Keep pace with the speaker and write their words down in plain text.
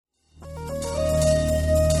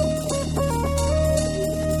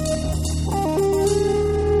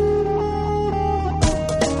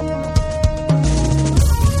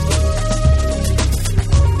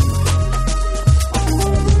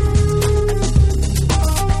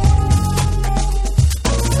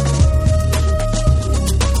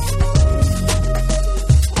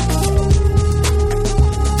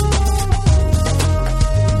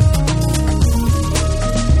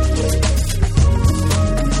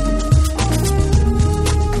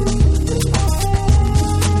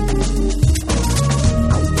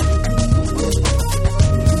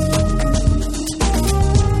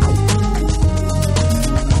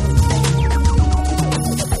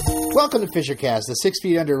Fishercast, the 6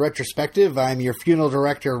 Feet Under retrospective. I'm your funeral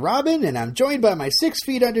director, Robin, and I'm joined by my 6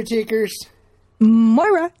 Feet Undertakers,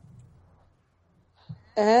 Moira.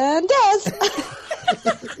 And Des.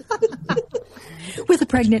 With a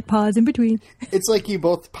pregnant pause in between. It's like you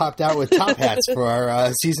both popped out with top hats for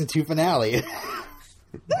our season 2 finale.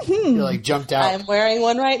 You like jumped out. I'm wearing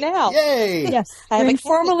one right now. Yay! Yes, I have,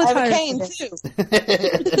 formal attire. I have a cane,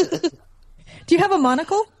 too. Do you have a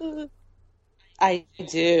monocle? I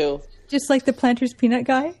do. Just like the Planters Peanut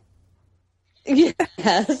guy?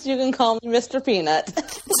 Yes, you can call me Mr. Peanut.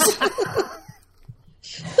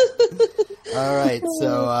 All right,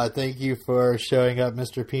 so thank you for showing up,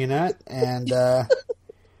 Mr. Peanut, and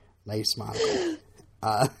nice monocle.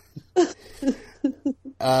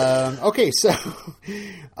 Okay, so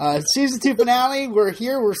season 2 finale. We're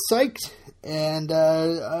here. We're psyched, and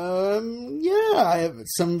yeah, I have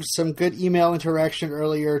some good email interaction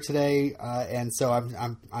earlier today, and so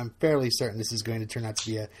I'm fairly certain this is going to turn out to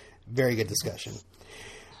be a very good discussion.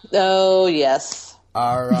 Oh yes.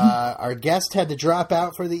 Our guest had to drop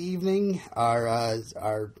out for the evening. Our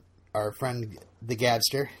friend the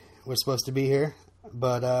Gabster was supposed to be here,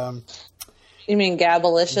 but you mean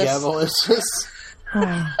Gabalicious? Gabalicious.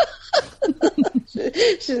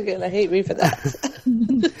 She's gonna hate me for that.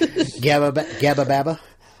 Gabba Baba.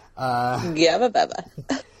 Gabba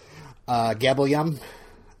Baba. Gabble Yum.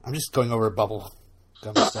 I'm just going over bubble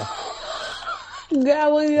gum stuff.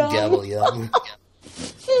 Gabble Yum. Gabble Yum.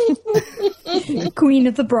 Queen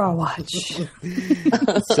of the Bra Watch.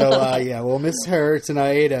 So yeah, we'll miss her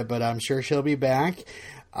tonight, but I'm sure she'll be back.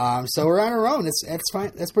 So we're on our own. That's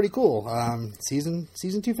fine. That's pretty cool. Season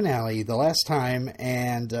 2 finale, the last time,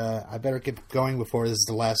 and I better get going before this is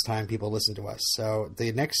the last time people listen to us. So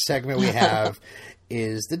the next segment we have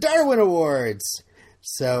is the Darwin Awards.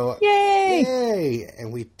 So yay!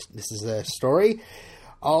 And this is a story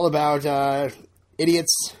all about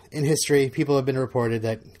idiots in history. People have been reported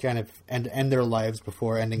that kind of end their lives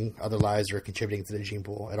before ending other lives or contributing to the gene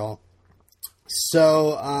pool at all.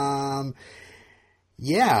 So,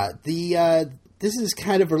 yeah, this is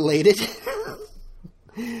kind of related.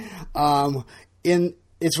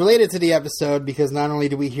 It's related to the episode because not only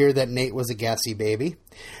do we hear that Nate was a gassy baby,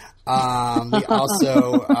 we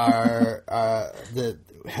also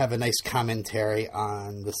have a nice commentary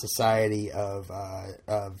on the society of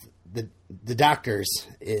the doctors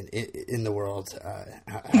in the world,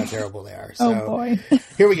 how terrible they are. So, oh boy!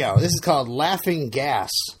 Here we go. This is called Laughing Gas.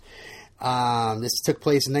 This took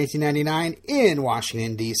place in 1999 in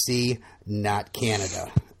Washington, D.C., not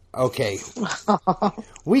Canada. Okay.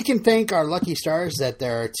 We can thank our lucky stars that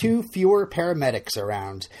there are 2 fewer paramedics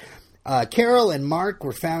around. Carol and Mark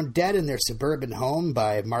were found dead in their suburban home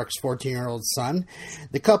by Mark's 14-year-old son.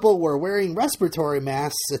 The couple were wearing respiratory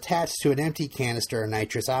masks attached to an empty canister of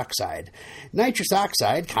nitrous oxide. Nitrous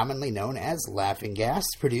oxide, commonly known as laughing gas,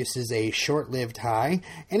 produces a short-lived high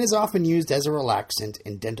and is often used as a relaxant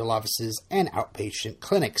in dental offices and outpatient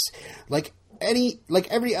clinics. Like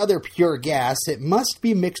every other pure gas, it must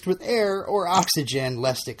be mixed with air or oxygen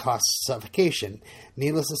lest it cause suffocation.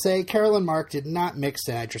 Needless to say, Carol and Mark did not mix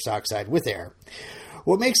the nitrous oxide with air.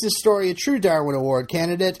 What makes this story a true Darwin Award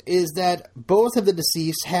candidate is that both of the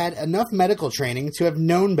deceased had enough medical training to have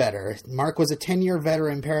known better. Mark was a 10-year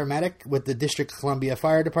veteran paramedic with the District of Columbia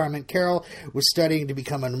Fire Department. Carol was studying to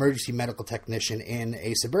become an emergency medical technician in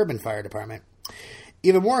a suburban fire department.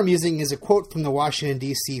 Even more amusing is a quote from the Washington,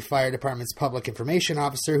 D.C. Fire Department's public information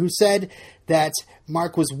officer who said that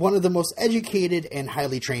Mark was one of the most educated and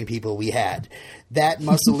highly trained people we had. That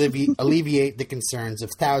must alleviate the concerns of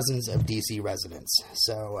thousands of D.C. residents.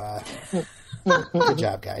 So, good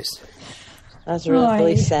job, guys. That's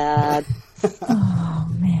really sad. Oh,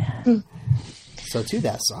 man. So 2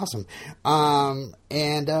 deaths, awesome.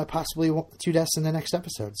 And possibly 2 deaths in the next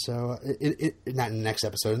episode. So, not in the next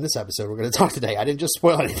episode, in this episode we're going to talk today. I didn't just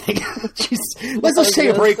spoil anything. Jeez. Let's just take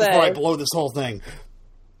a break before I blow this whole thing.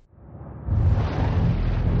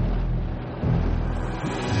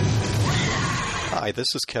 Hi,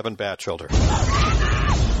 this is Kevin Batchelder.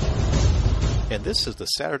 And this is the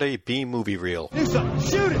Saturday B Movie Reel.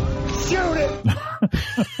 Shoot it! Shoot it!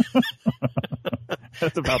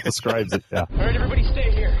 That about describes it, yeah. All right, everybody stay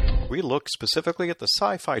here. We look specifically at the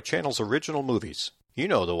Sci-Fi Channel's original movies. You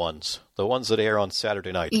know the ones that air on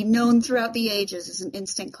Saturday night. Be known throughout the ages as an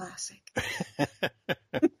instant classic.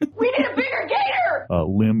 We need a bigger gator!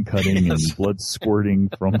 Limb cutting and blood squirting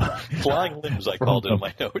from... Flying limbs, I called it in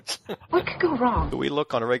my notes. What could go wrong? We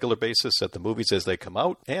look on a regular basis at the movies as they come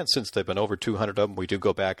out, and since there have been over 200 of them, we do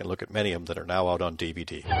go back and look at many of them that are now out on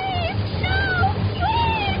DVD.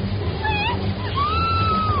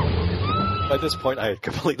 By this point, I had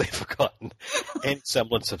completely forgotten any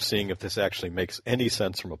semblance of seeing if this actually makes any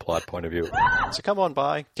sense from a plot point of view. So come on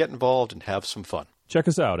by, get involved, and have some fun. Check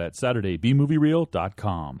us out at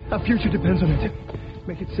SaturdayBMovieReel.com. Our future depends on it.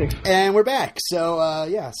 Make it safe. And we're back. So,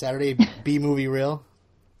 Saturday B Movie Reel.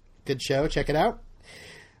 Good show. Check it out.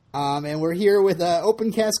 And we're here with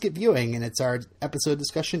Open Casket Viewing, and it's our episode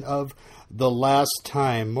discussion of The Last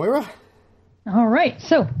Time. Moira? All right.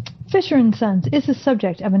 So, Fisher & Sons is the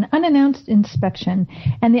subject of an unannounced inspection,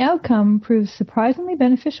 and the outcome proves surprisingly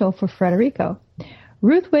beneficial for Frederico.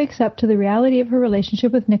 Ruth wakes up to the reality of her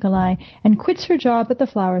relationship with Nikolai and quits her job at the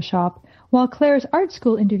flower shop, while Claire's art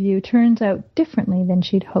school interview turns out differently than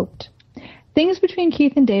she'd hoped. Things between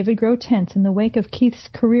Keith and David grow tense in the wake of Keith's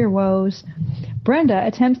career woes. Brenda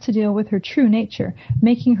attempts to deal with her true nature,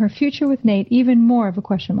 making her future with Nate even more of a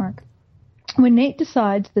question mark. When Nate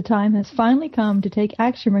decides the time has finally come to take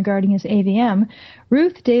action regarding his AVM,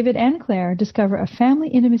 Ruth, David, and Claire discover a family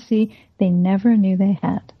intimacy they never knew they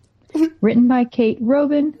had. Written by Kate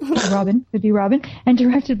Robin, and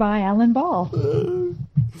directed by Alan Ball. Oh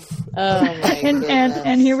my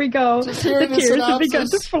and here we go. The tears have begun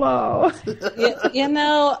to flow. You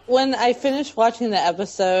know, when I finished watching the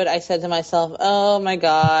episode, I said to myself, "Oh my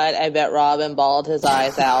God, I bet Robin bawled his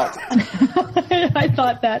eyes out." I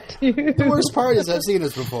thought that too. The worst part is I've seen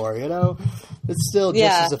this before, you know? It's still just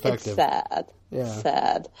as effective. It's sad. Yeah.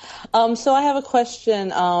 Sad. So I have a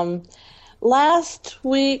question. Last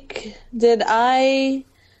week, did I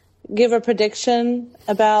give a prediction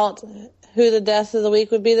about who the death of the week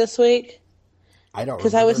would be this week? I don't remember.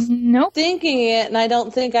 Because I was thinking it, and I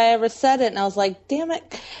don't think I ever said it, and I was like, damn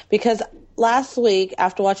it. Because last week,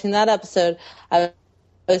 after watching that episode, I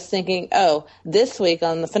was thinking, oh, this week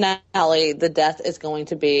on the finale, the death is going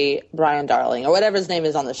to be Brian Darling, or whatever his name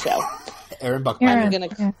is on the show. Aaron Buckman.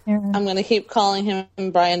 I'm gonna keep calling him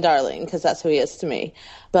Brian Darling because that's who he is to me.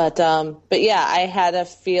 But yeah, I had a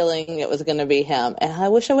feeling it was gonna be him, and I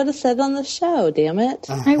wish I would have said it on the show. Damn it!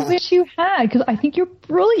 I wish you had, because I think you're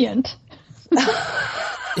brilliant.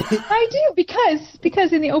 I do,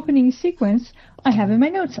 because in the opening sequence, I have in my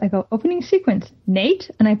notes, I go, opening sequence, Nate,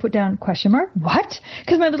 and I put down question mark, what?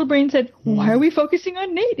 Because my little brain said, why are we focusing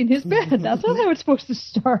on Nate in his bed? That's not how it's supposed to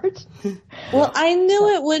start. Well, I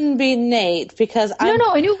knew it wouldn't be Nate, because I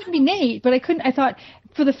knew it wouldn't be Nate, but I thought,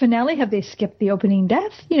 for the finale, have they skipped the opening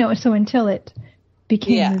death? You know, so until it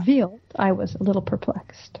became revealed, I was a little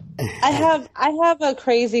perplexed. I have a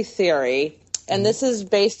crazy theory, and this is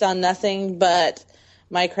based on nothing but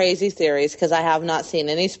my crazy theories, because I have not seen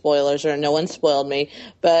any spoilers, or no one spoiled me,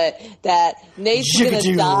 but that Nate's going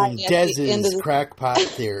to die at the end of the crackpot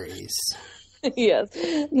theories. Yes,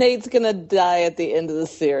 Nate's going to die at the end of the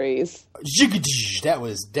series. That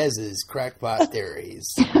was Dez's crackpot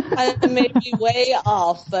theories. I may be way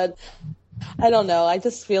off, but I don't know. I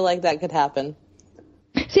just feel like that could happen.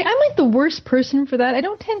 See, I'm like the worst person for that. I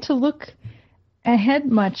don't tend to look ahead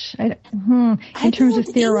much in terms of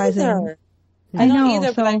theorizing. Either. I don't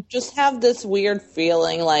either, but I just have this weird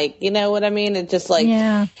feeling, like, you know what I mean? It's just like,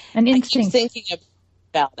 an instinct. I keep thinking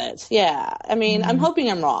about it. Yeah. I mean, I'm hoping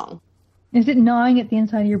I'm wrong. Is it gnawing at the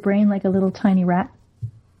inside of your brain like a little tiny rat?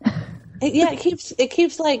 It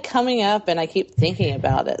keeps like coming up, and I keep thinking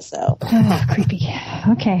about it, so. Creepy.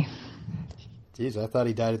 Okay. Jeez, I thought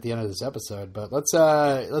he died at the end of this episode, but let's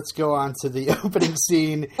go on to the opening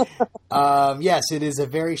scene. Yes, it is a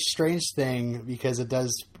very strange thing, because it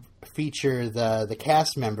does feature the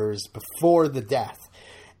cast members before the death,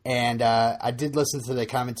 and I did listen to the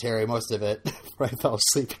commentary, most of it, before I fell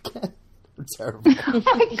asleep again. Terrible. Oh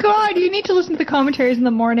my God, you need to listen to the commentaries in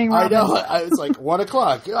the morning, Robin. I know, I was like 1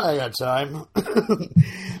 o'clock. I got time.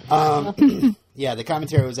 Yeah, the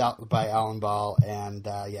commentary was out by Alan Ball, and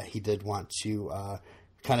he did want to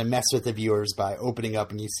kind of mess with the viewers by opening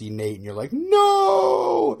up and you see Nate and you're like,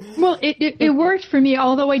 no! Well, it worked for me,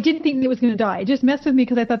 although I didn't think Nate was going to die. It just messed with me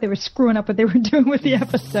because I thought they were screwing up what they were doing with the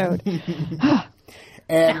episode.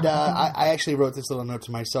 And I actually wrote this little note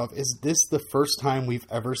to myself. Is this the first time we've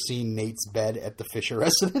ever seen Nate's bed at the Fisher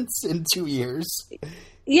residence in 2 years?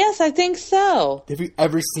 Yes, I think so. Have you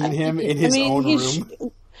ever seen him in his own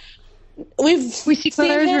room? We see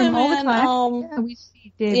Claire's him room all the time. We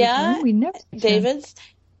see David's room. We never see David's.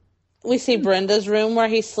 We see Brenda's room where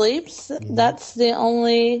he sleeps. Mm-hmm. That's the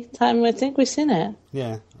only time I think we've seen it.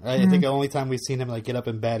 Yeah. I think the only time we've seen him like get up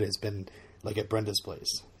in bed has been like at Brenda's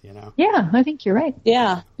place, you know? Yeah, I think you're right.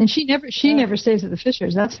 Yeah. And she never stays at the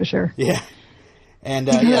Fishers, that's for sure. Yeah. And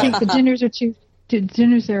I think the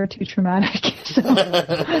dinners there are too traumatic. So.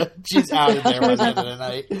 She's out of there by the end of the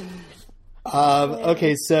night.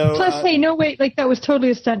 Okay, so Plus, hey, no wait, like that was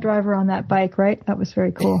totally a stunt driver on that bike, right? That was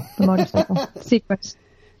very cool. The motorcycle sequence.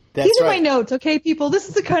 that's These are right. my notes, okay, people. This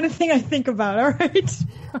is the kind of thing I think about. All right.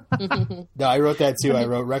 No, I wrote that too. I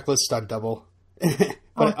wrote reckless stunt double.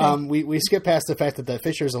 But Okay. we skip past the fact that the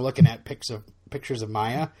Fishers are looking at pictures of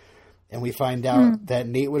Maya, and we find out that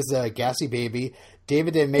Nate was a gassy baby,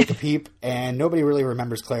 David didn't make a peep, and nobody really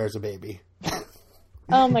remembers Claire as a baby.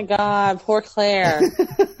 Oh my God, poor Claire.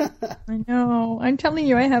 I know. I'm telling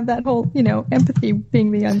you, I have that whole, empathy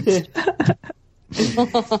being the youngest.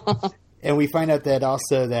 And we find out that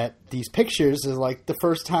also that these pictures is like the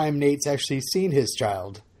first time Nate's actually seen his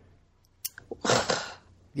child.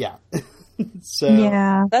 Yeah. So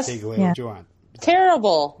Yeah. That's take away what you want.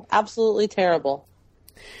 terrible. Absolutely terrible.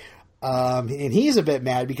 And he's a bit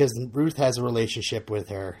mad because Ruth has a relationship with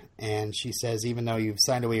her, and she says even though you've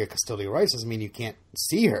signed away your custodial rights doesn't mean you can't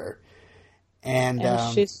see her. And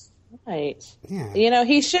She's right. yeah.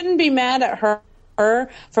 He shouldn't be mad at her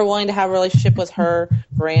for wanting to have a relationship with her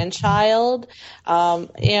grandchild.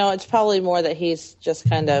 It's probably more that he's just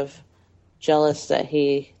kind of jealous that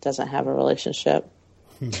he doesn't have a relationship.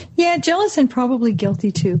 Yeah, jealous and probably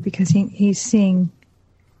guilty too, because he's seeing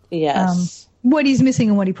Yes. what he's missing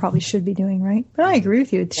and what he probably should be doing, right? But I agree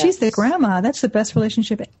with you. She's the grandma. That's the best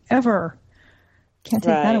relationship ever. Can't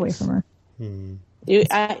take that away from her.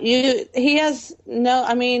 He has no.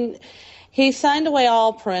 I mean, he signed away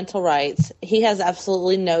all parental rights. He has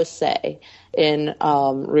absolutely no say in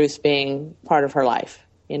Ruth being part of her life.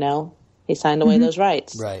 He signed away those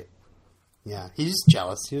rights. Right. Yeah. He's just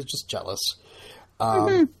jealous. He was just jealous.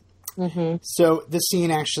 So this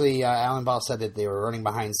scene actually, Alan Ball said that they were running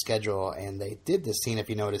behind schedule, and they did this scene, if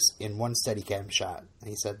you notice, in one Steadicam shot. And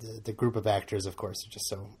he said the group of actors, of course, are just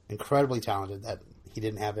so incredibly talented that he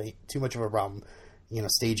didn't have too much of a problem,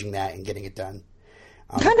 staging that and getting it done.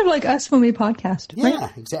 Kind of like us when we podcast, right? Yeah,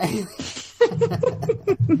 exactly.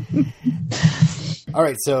 All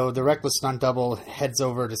right, so the reckless stunt double heads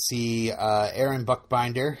over to see Aaron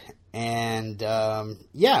Buckbinder, and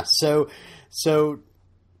so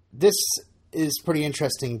this is pretty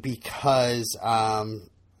interesting because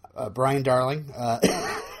Brian Darling,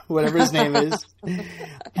 whatever his name is,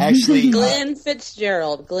 actually Glenn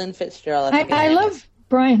Fitzgerald. I love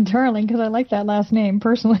Brian Darling because I like that last name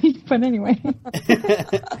personally. But anyway,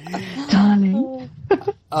 Darling.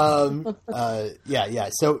 Yeah.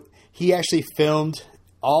 So he actually filmed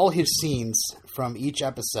all his scenes from each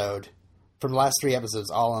episode, from the last 3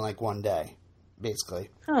 episodes, all in like one day, basically.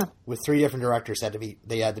 With 3 different directors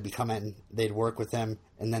they had to be come in, they'd work with him,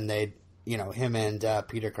 and then they'd, him and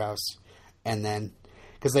Peter Krause, and then,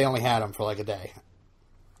 because they only had him for like a day.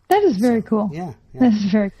 That is very cool. Yeah. That is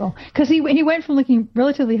very cool. Because he went from looking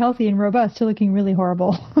relatively healthy and robust to looking really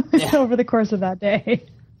horrible over the course of that day.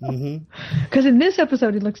 Because in this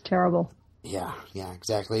episode, he looks terrible. Yeah,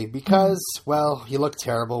 exactly. Because, well, you look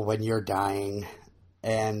terrible when you're dying.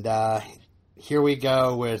 And here we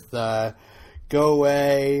go with go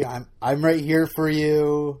away, I'm right here for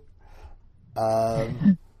you.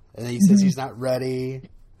 And then he says he's not ready.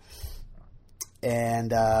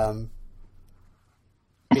 And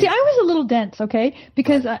see, I was a little dense, okay?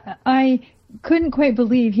 Because I couldn't quite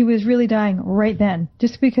believe he was really dying right then,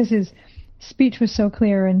 just because his speech was so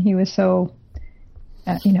clear and he was so,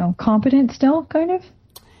 competent still, kind of.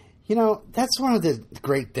 That's one of the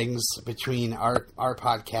great things between our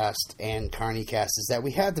podcast and CarneyCast is that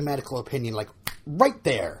we have the medical opinion, like, right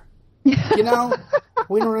there. We don't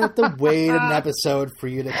have to wait an episode for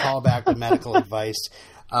you to call back with medical advice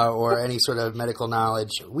or any sort of medical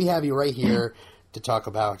knowledge. We have you right here to talk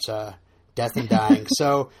about death and dying.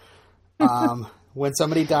 So when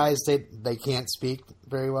somebody dies, they can't speak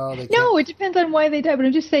very well. No, it depends on why they die. But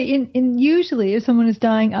I'm just saying, in usually if someone is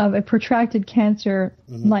dying of a protracted cancer,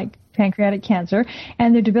 like pancreatic cancer,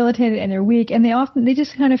 and they're debilitated and they're weak, and they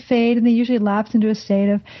just kind of fade, and they usually lapse into a state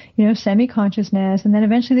of semi-consciousness, and then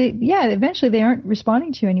eventually they aren't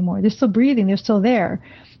responding to you anymore. They're still breathing, they're still there,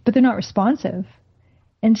 but they're not responsive.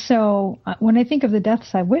 And so when I think of the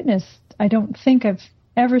deaths I've witnessed, I don't think I've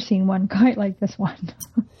ever seen one quite like this one.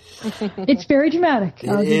 It's very dramatic.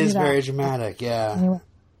 It is very dramatic, yeah. Anyway.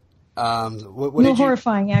 A little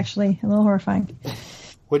horrifying, actually. A little horrifying.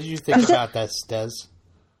 What did you think about this, Des?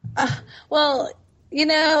 Well,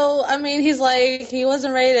 he's like, he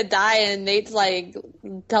wasn't ready to die, and Nate's like,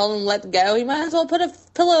 telling him let go. He might as well put a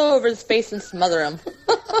pillow over his face and smother him.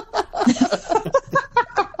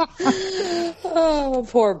 Oh,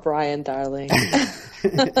 poor Brian Darling.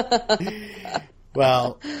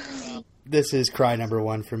 Well, this is cry number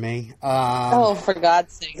 1 for me. For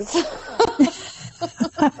God's sakes.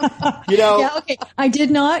 You know, Yeah, okay. I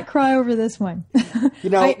did not cry over this one. You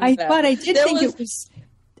know, but I did think it was.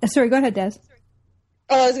 Sorry, go ahead, Des.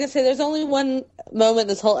 Oh, I was going to say, there's only one moment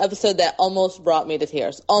this whole episode that almost brought me to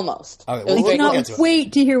tears. Almost. Okay, It was well, very we'll close. get to it.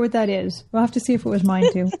 Wait to hear what that is. We'll have to see if it was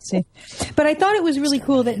mine too. Let's see. But I thought it was really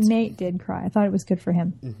cool that Nate did cry. I thought it was good for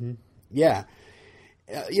him. Yeah.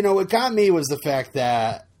 You know, what got me was the fact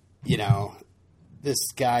that, you know,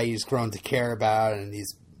 this guy he's grown to care about and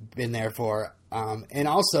he's been there for. And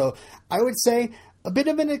also, I would say, a bit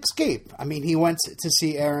of an escape. I mean, he went to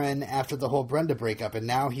see Aaron after the whole Brenda breakup, and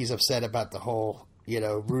now he's upset about the whole, you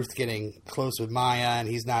know, Ruth getting close with Maya, and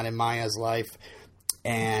he's not in Maya's life.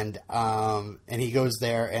 And he goes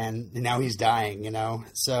there, and now he's dying, you know.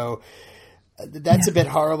 So that's a bit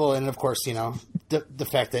horrible. And, of course, you know, the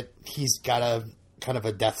fact that he's got a kind of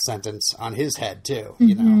a death sentence on his head, too,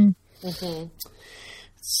 you know. Mm-hmm.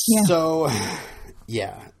 Yeah. So,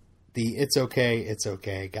 yeah. It's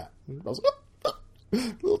okay. Got a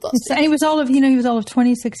little dusty. And he was all of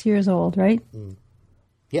 26 years old, right?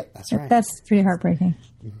 Yep, that's right. That's pretty heartbreaking.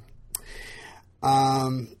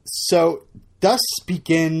 So thus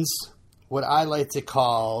begins what I like to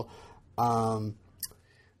call,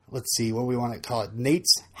 let's see, what we want to call it,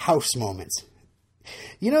 Nate's house moment.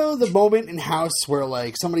 You know, the moment in House where,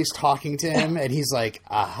 like, somebody's talking to him and he's like,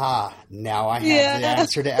 aha, now I have the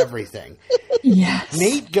answer to everything. Yes.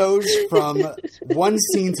 Nate goes from one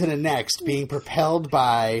scene to the next being propelled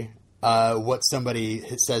by what somebody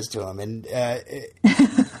says to him. And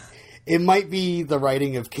it might be the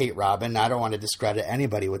writing of Kate Robin. I don't want to discredit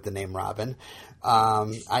anybody with the name Robin.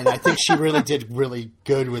 And I think she really did really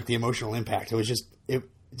good with the emotional impact. It was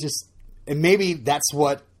and maybe that's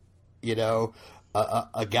what, you know,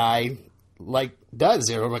 a guy like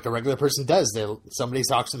does, or like a regular person does. Somebody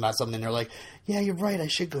talks about something and they're like, yeah, you're right, I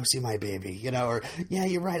should go see my baby, you know, or yeah,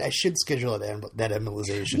 you're right, I should schedule that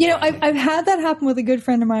embolization. You know, I've had that happen with a good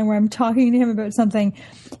friend of mine where I'm talking to him about something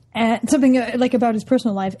like about his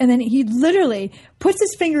personal life, and then he literally puts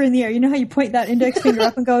his finger in the air. You know how you point that index finger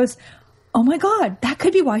up and goes, oh my God, that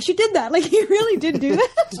could be why she did that. Like, he really did do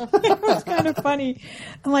that. It was kind of funny.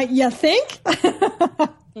 I'm like, you think?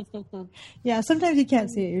 Yeah, sometimes you can't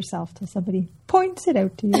see it yourself till somebody points it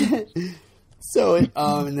out to you. So in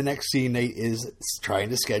the next scene, Nate is trying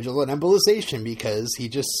to schedule an embolization because he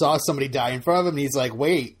just saw somebody die in front of him, and he's like,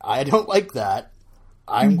 wait, I don't like that.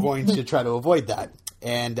 I'm going to try to avoid that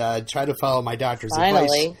and try to follow my doctor's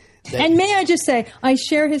advice. And may I just say, I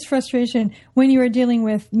share his frustration when you are dealing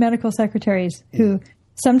with medical secretaries who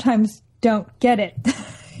sometimes don't get it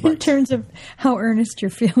in terms of how earnest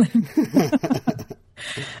you're feeling.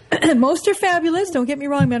 Most are fabulous. Don't get me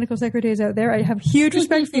wrong, medical secretaries out there. I have huge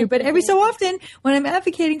respect for you. But every so often, when I'm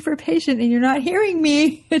advocating for a patient and you're not hearing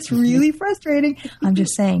me, it's really frustrating. I'm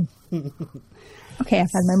just saying. Okay,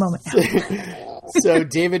 I've had my moment now. So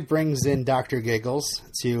David brings in Dr. Giggles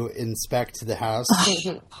to inspect the house.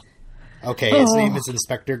 Okay, his name is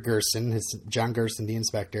Inspector Gerson. It's John Gerson, the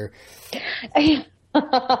inspector.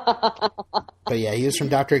 But yeah, he was from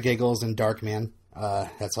Dr. Giggles and Darkman.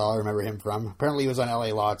 That's all I remember him from. Apparently he was on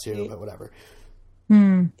LA Law too, but whatever.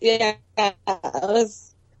 Yeah, it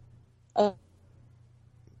was.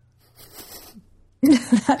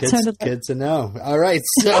 Good to know. All right,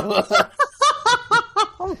 so...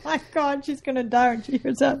 Oh my God, she's going to die when she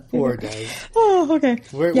hears that. Poor guy. Oh, okay.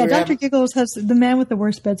 Dr. Giggles has the man with the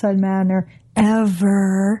worst bedside manner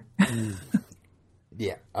ever.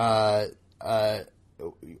 Yeah.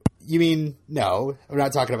 You mean, no, we're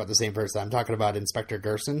not talking about the same person. I'm talking about Inspector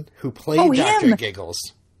Gerson, who played Dr. Giggles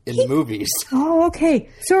in movies. Oh, okay.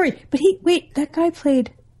 Sorry. But that guy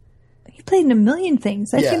played in a million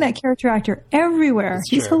things. I've seen that character actor everywhere.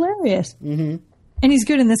 He's hilarious. Mm-hmm. And he's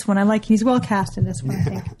good in this one. I like him. He's well cast in this one, I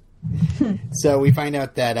think. So we find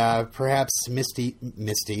out that perhaps play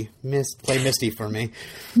Misty for me.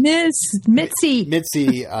 Miss Mitzi.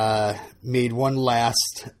 Mitzi made one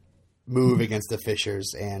last move against the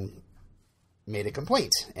Fishers and made a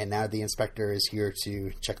complaint. And now the inspector is here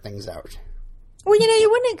to check things out. Well, you know,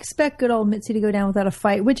 you wouldn't expect good old Mitzi to go down without a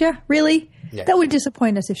fight, would you? Really? Yeah. That would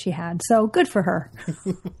disappoint us if she had. So good for her.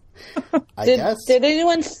 I guess. Did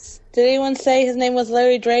anyone say his name was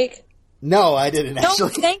Larry Drake? No, I didn't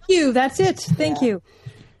actually. No, thank you. That's it. Thank you.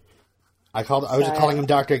 I was calling him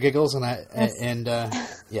Dr. Giggles, and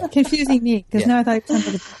yeah, confusing me because now I thought it was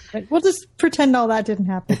somebody. But we'll just pretend all that didn't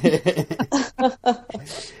happen.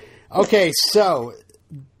 Okay, so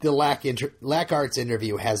the Lack Arts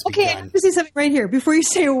interview has begun. Okay, I have to say something right here before you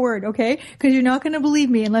say a word, okay? Because you're not going to believe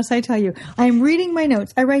me unless I tell you. I'm reading my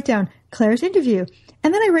notes. I write down Claire's interview,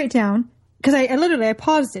 and then I write down because I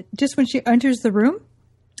paused it just when she enters the room,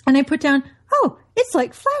 and I put down, oh, it's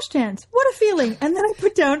like Flashdance. What a feeling. And then I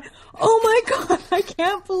put down, oh my God, I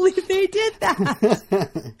can't believe they did that.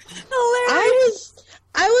 Hilarious.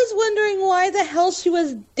 I was wondering why the hell she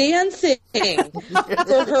was dancing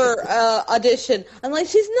for her audition. I'm like,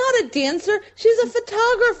 she's not a dancer. She's a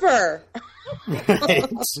photographer.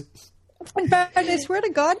 Right. In fact, I swear to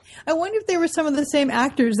God, I wonder if they were some of the same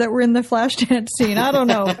actors that were in the Flashdance scene. I don't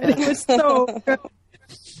know. But it was so good.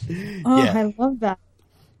 Oh, yeah. I love that.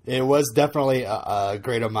 It was definitely a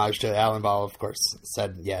great homage to Alan Ball, of course,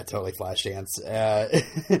 said, yeah, totally Flashdance.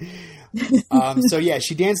 So, yeah,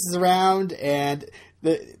 she dances around, and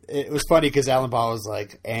it was funny because Alan Ball was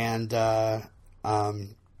like, and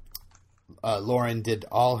Lauren did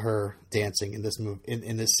all her dancing in this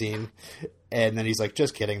in this scene. And then he's like,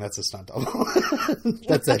 just kidding, that's a stunt double.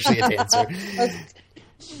 That's actually a dancer.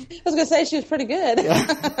 I was going to say she was pretty good.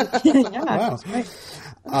 Yeah.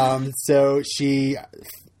 Wow. So she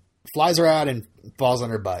flies around and falls on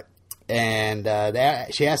her butt. And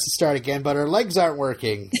she has to start again, but her legs aren't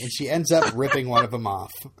working. And she ends up ripping one of them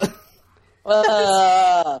off.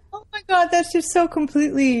 Oh my God, that's just so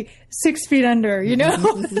completely 6 feet under, you know?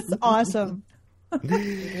 That's awesome.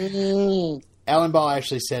 Alan Ball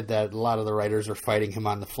actually said that a lot of the writers were fighting him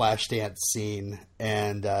on the Flashdance scene,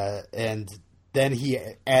 and then he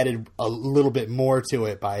added a little bit more to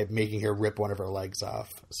it by making her rip one of her legs off.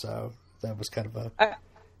 So that was kind of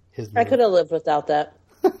his move. I could have lived without that.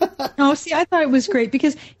 Oh, see, I thought it was great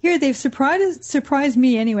because here they've surprised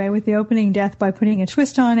me anyway with the opening death by putting a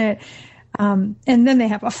twist on it. And then they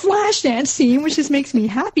have a Flashdance scene, which just makes me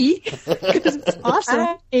happy because it's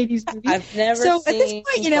awesome. 80s movie. I've never seen. So at this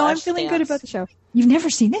point, I'm feeling good about the show. You've never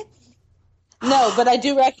seen it? No, but I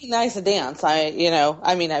do recognize the dance.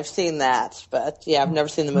 I've seen that, but yeah, I've never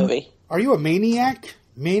seen the movie. Are you a maniac?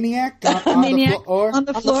 Maniac on Maniac the floor? on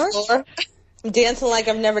the floor? I'm dancing like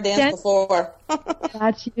I've never danced before.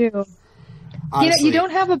 That's you. Honestly, you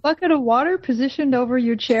don't have a bucket of water positioned over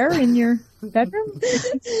your chair in your bedroom?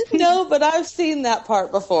 No, but I've seen that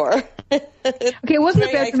part before. Okay, it wasn't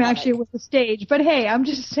a bedroom, actually. It was a stage. But hey, I'm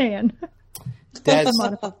just saying. That's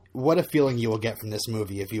what a feeling you will get from this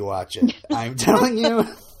movie if you watch it. I'm telling you.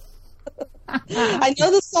 I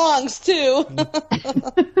know the songs, too.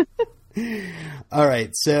 All right,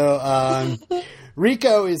 so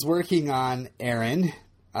Rico is working on Aaron,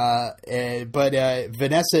 but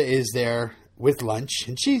Vanessa is there with lunch,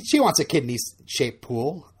 and she wants a kidney-shaped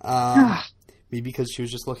pool. Maybe because she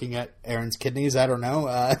was just looking at Aaron's kidneys. I don't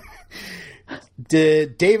know.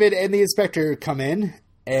 David and the inspector come in,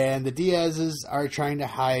 and the Diazes are trying to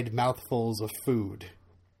hide mouthfuls of food.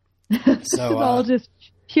 So it's all just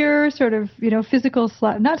pure sort of, physical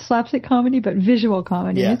not slapstick comedy, but visual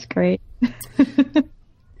comedy. Yeah. It's great.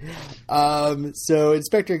 So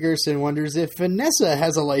Inspector Gerson wonders if Vanessa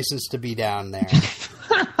has a license to be down there.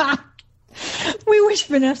 We wish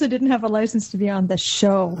Vanessa didn't have a license to be on the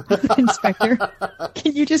show, Inspector.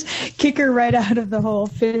 Can you just kick her right out of the whole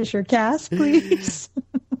Fisher cast, please?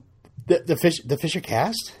 The Fisher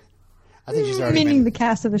cast? I think she's already meaning the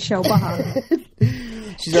cast of the show.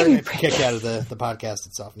 She's already been kicked out of the podcast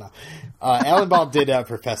itself now. Alan Ball did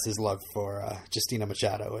profess his love for Justina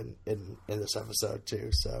Machado in this episode too.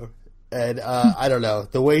 So, and I don't know,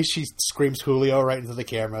 the way she screams Julio right into the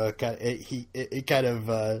camera. It kind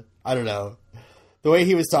of I don't know, the way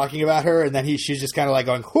he was talking about her, and then she's just kind of like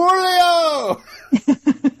going Julio.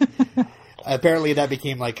 Apparently, that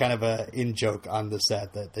became like kind of a in joke on the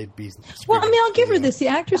set that they'd be. Well, I'll give her this. The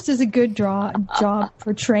actress does a good job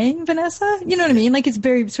portraying Vanessa. You know what I mean? Like, it's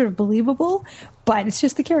very sort of believable, but it's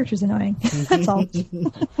just the character's annoying. That's all.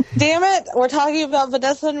 Damn it! We're talking about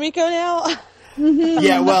Vanessa and Rico now.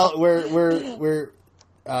 Yeah, well, we're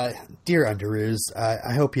dear Underoos,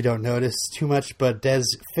 I hope you don't notice too much, but Des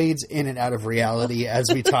fades in and out of reality as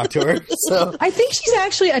we talk to her. So I think she's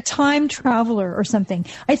actually a time traveler or something.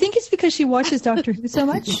 I think it's because she watches Doctor Who so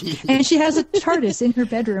much, and she has a TARDIS in her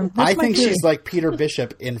bedroom. That's I think she's like Peter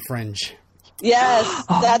Bishop in Fringe. Yes,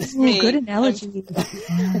 that's me. Good analogy.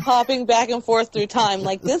 Hopping back and forth through time.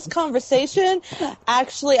 Like this conversation,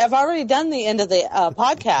 actually, I've already done the end of the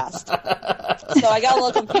podcast. So I got a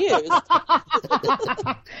little confused.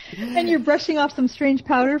 And you're brushing off some strange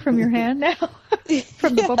powder from your hand now?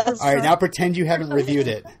 From the bumper. All right, now pretend you haven't reviewed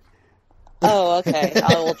it. Oh, okay.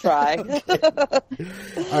 I will try.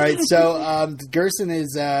 All right, so Gerson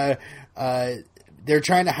is... they're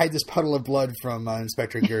trying to hide this puddle of blood from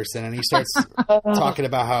Inspector Gerson, and he starts talking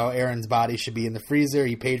about how Aaron's body should be in the freezer.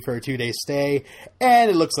 He paid for a 2-day stay,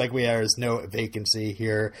 and it looks like there's no vacancy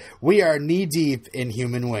here. We are knee-deep in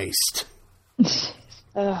human waste.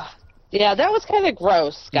 Yeah, that was kind of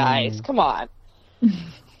gross, guys. Come on.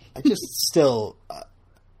 I just still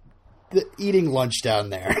eating lunch down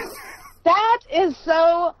there. That is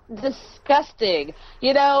so disgusting.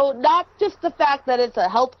 You know, not just the fact that it's a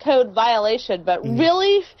health code violation, but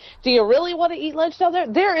really, do you really want to eat lunch down there?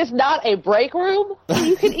 There is not a break room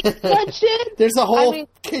you can eat lunch in. There's a whole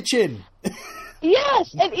kitchen.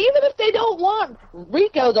 Yes, and even if they don't want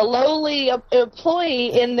Rico, the lowly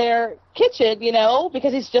employee, in their kitchen, you know,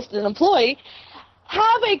 because he's just an employee,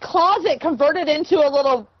 have a closet converted into a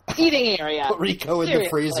little eating area. Put Rico in the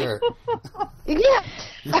freezer. Yeah.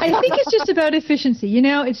 I think it's just about efficiency. You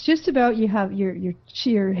know, it's just about you're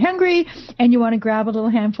hungry and you want to grab a little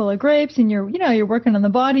handful of grapes and you're working on the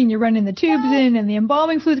body and you're running the tubes in and the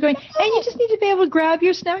embalming fluid's going and you just need to be able to grab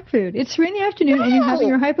your snack food. It's 3 PM and you're having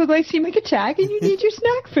your hypoglycemic attack and you need your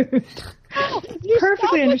snack food.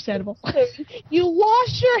 Perfectly understandable. You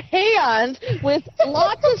wash your hands with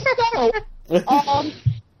lots of soap.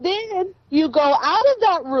 Then you go out of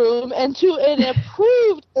that room into an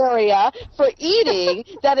approved area for eating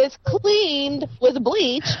that is cleaned with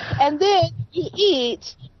bleach, and then you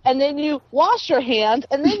eat, and then you wash your hands,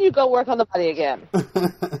 and then you go work on the body again.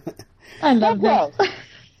 I love that.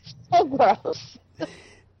 So gross.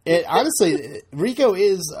 Honestly, Rico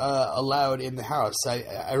is allowed in the house.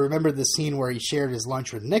 I remember the scene where he shared his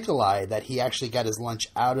lunch with Nikolai, that he actually got his lunch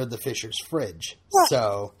out of the Fisher's fridge. Right.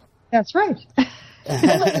 So that's right.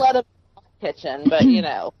 Doesn't let him in the kitchen, but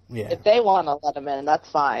if they want to let him in, that's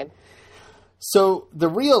fine. So the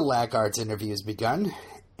real Laggards interview has begun,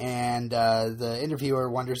 and the interviewer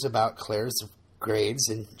wonders about Claire's grades,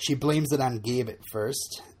 and she blames it on Gabe at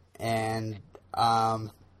first, and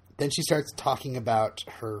then she starts talking about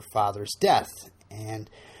her father's death,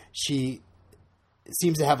 and she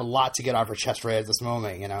seems to have a lot to get off her chest right at this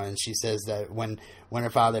moment, and she says that when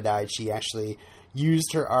her father died, she actually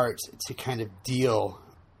used her art to kind of deal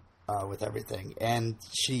with everything. And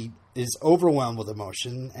she is overwhelmed with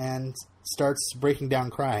emotion and starts breaking down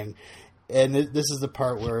crying. And this is the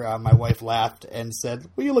part where my wife laughed and said,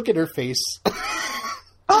 "Will you look at her face?"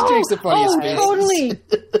 She takes the funniest face. Totally.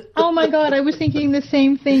 Oh my God, I was thinking the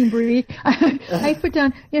same thing, Brie. I put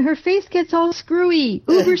down, her face gets all screwy,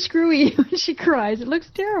 uber screwy when she cries. It looks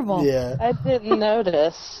terrible. Yeah. I didn't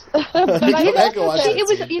notice. It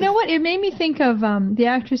was, you know what? It made me think of the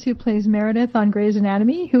actress who plays Meredith on Grey's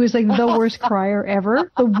Anatomy, who is like the worst crier ever.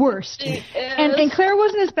 The worst. And Claire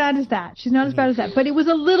wasn't as bad as that. She's not as bad as that. But it was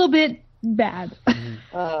a little bit bad.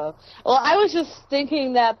 Well, I was just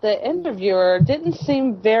thinking that the interviewer didn't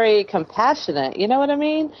seem very compassionate. You know what I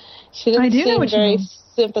mean? She didn't seem very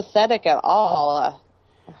sympathetic at all.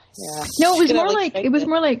 Yeah. No, it was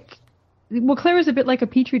more like, well, Claire was a bit like a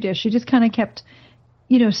petri dish. She just kind of kept,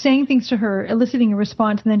 saying things to her, eliciting a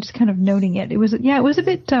response, and then just kind of noting it. It was a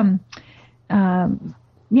bit,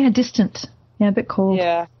 distant. Yeah, a bit cold.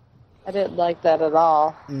 Yeah, I didn't like that at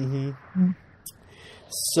all. Mm-hmm.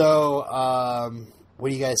 So, what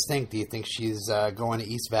do you guys think? Do you think she's going to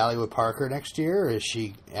East Valley with Parker next year, or is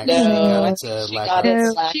she actually going to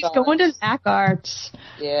Laggards? She's going to Laggards.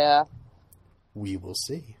 Yeah. We will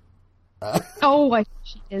see. I think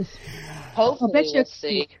she is. Hopefully we'll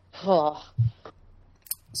see.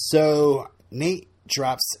 So, Nate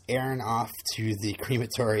drops Aaron off to the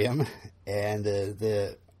crematorium, and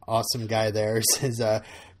the awesome guy there says,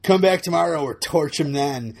 "Come back tomorrow or torch him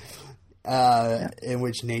then." In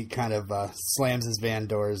which Nate kind of slams his van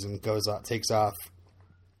doors and takes off.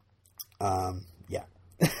 That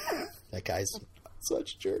guy's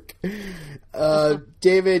such a jerk.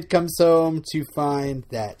 David comes home to find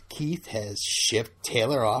that Keith has shipped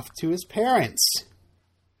Taylor off to his parents.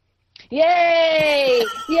 Yay!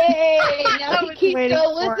 Yay! Now can Keith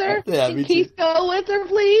go with her? Yeah, can Keith go with her,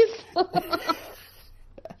 please?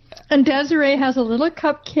 And Desiree has a little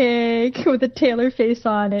cupcake with a Taylor face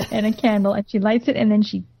on it and a candle, and she lights it, and then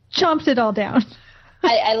she chomps it all down.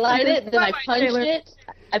 I light it, then I punch it.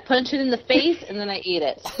 I punch it in the face, and then I eat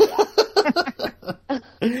it.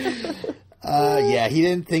 He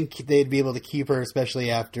didn't think they'd be able to keep her, especially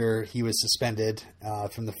after he was suspended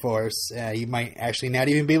from the force. He might actually not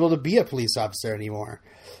even be able to be a police officer anymore.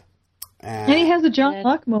 And he has a John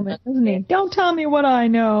Locke moment, doesn't he? Don't tell me what I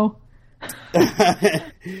know.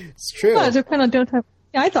 It's true. I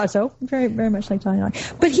thought so. Very, very much like Johnny Locke.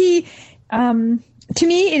 But he, to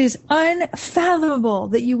me, it is unfathomable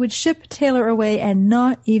that you would ship Taylor away and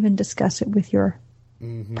not even discuss it with your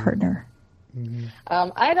partner. Mm-hmm.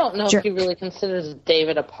 I don't know if he really considers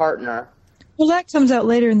David a partner. Well, that comes out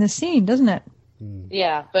later in the scene, doesn't it?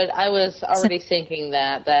 Yeah, but I was already thinking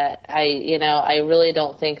that I really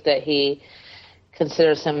don't think that he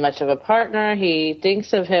considers him much of a partner. He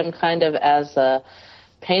thinks of him kind of as a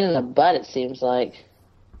pain in the butt, it seems like.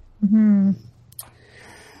 Mm-hmm.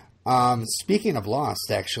 Speaking of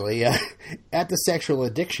Lost, actually, at the sexual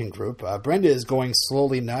addiction group, Brenda is going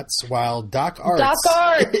slowly nuts while Doc Arts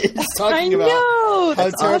is talking about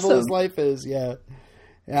how terrible his life is. Yeah.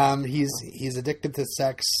 He's addicted to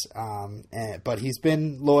sex, but he's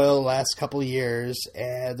been loyal the last couple of years.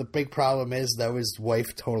 And the big problem is, though, his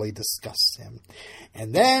wife totally disgusts him.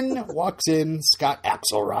 And then walks in Scott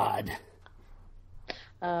Axelrod.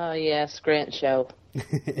 Oh, yes, Grant Show.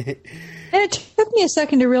 And it took me a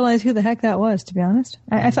second to realize who the heck that was, to be honest.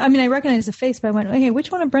 I mean, I recognized the face, but I went, okay,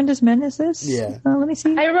 which one of Brenda's men is this? Yeah. Let me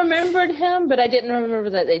see. I remembered him, but I didn't remember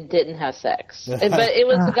that they didn't have sex. But it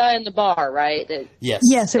was the guy in the bar, right? Yes.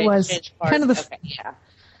 Yes, it was. Kind of the... Okay, yeah.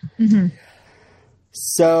 Mm-hmm.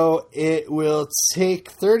 So it will take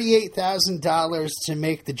 $38,000 to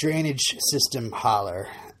make the drainage system holler.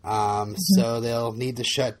 So they'll need to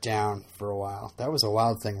shut down for a while. That was a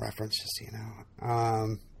Wild Thing reference, just so you know.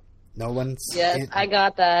 No one's... Yes, I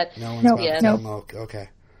got that. No one's got the tone loc. Okay.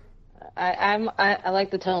 I like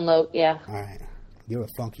the tone loc, yeah. All right. You're a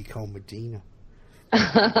funky comb Medina.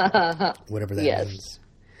 Whatever that means.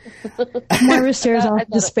 Moira stares off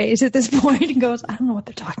into space at this point and goes, I don't know what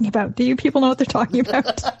they're talking about. Do you people know what they're talking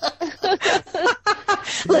about?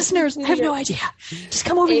 Listeners, I have no idea. Just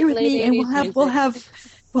come over here with me and we'll have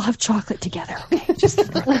chocolate together. Okay? Just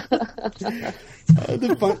the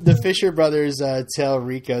Fisher brothers tell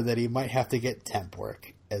Rico that he might have to get temp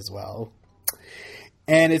work as well.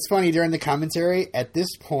 And it's funny, during the commentary, at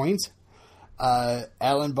this point,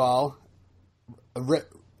 Alan Ball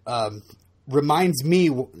reminds me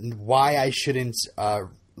why I shouldn't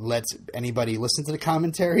let anybody listen to the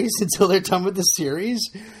commentaries until they're done with the series,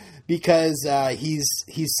 because he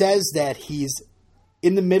says that he's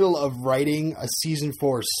in the middle of writing a season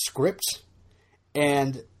 4 script,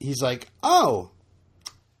 and he's like, "Oh,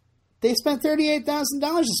 they spent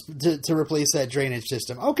 $38,000 to replace that drainage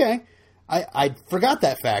system. Okay, I forgot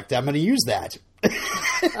that fact. I'm going to use that."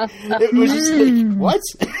 It was just like, what?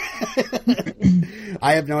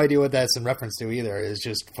 I have no idea what that's in reference to either. It's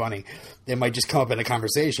just funny. It might just come up in a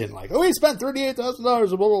conversation like, "Oh, he spent $38,000, blah,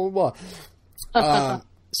 blah, blah, blah."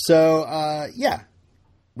 Yeah.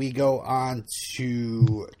 We go on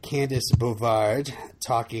to Candace Bovard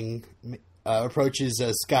approaches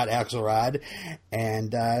Scott Axelrod,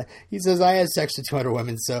 and he says, "I had sex with 200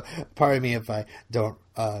 women, so pardon me if I don't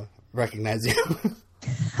recognize you."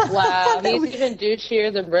 Wow, he's even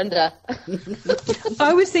douchier than Brenda.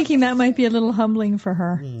 I was thinking that might be a little humbling for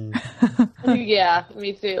her. Yeah,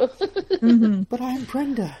 me too. Mm-hmm. But I'm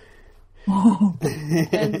Brenda.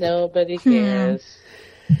 And nobody cares.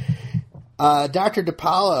 Dr.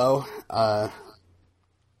 DePaulo, a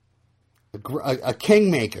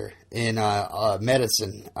kingmaker in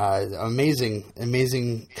medicine,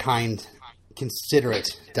 amazing, kind,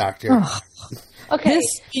 considerate doctor. Oh. Okay. This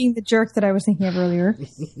being the jerk that I was thinking of earlier.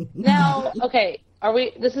 Now, okay,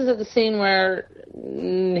 this is at the scene where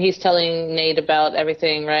he's telling Nate about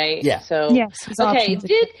everything, right? Yeah. So, yes. Okay,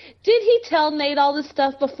 did he tell Nate all this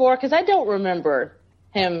stuff before? Because I don't remember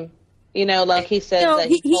him, like he said that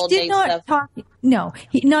he told did Nate not stuff. talk. No,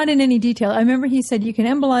 not in any detail. I remember he said you can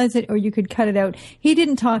embolize it or you could cut it out. He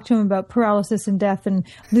didn't talk to him about paralysis and death and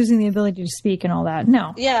losing the ability to speak and all that.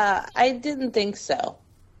 No. Yeah, I didn't think so.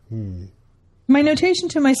 My notation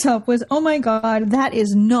to myself was, oh my God, that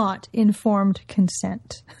is not informed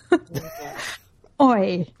consent.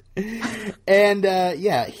 Oi. And,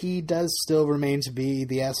 he does still remain to be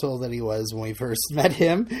the asshole that he was when we first met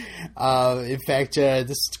him. In fact,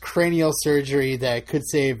 this cranial surgery that could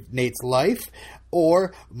save Nate's life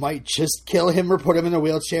or might just kill him or put him in a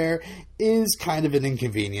wheelchair is kind of an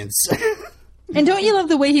inconvenience. And don't you love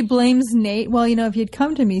the way he blames Nate? Well, if you'd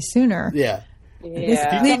come to me sooner. Yeah. Yeah.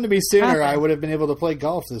 If you'd come to me sooner, I would have been able to play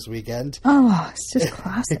golf this weekend. Oh, it's just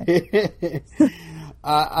classic.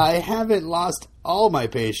 I haven't lost all my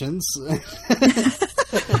patience.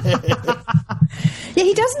 Yeah,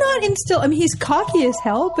 he does not instill... I mean, he's cocky as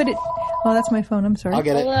hell, but Oh, that's my phone. I'm sorry. I'll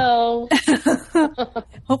get it. Hello.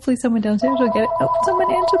 Hopefully someone downstairs will get it. Oh,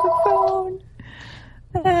 someone answer the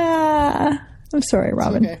phone. I'm sorry,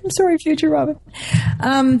 Robin. Okay. I'm sorry, future Robin.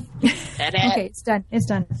 Okay, it's done. It's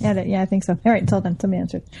done. Yeah, I think so. All right, it's all done. Somebody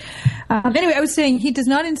answered. Anyway, I was saying he does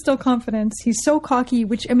not instill confidence. He's so cocky,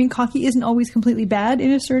 cocky isn't always completely bad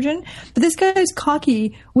in a surgeon, but this guy is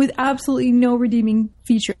cocky with absolutely no redeeming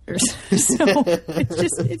features. So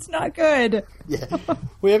it's not good. Yeah,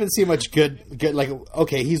 we haven't seen much good. Like,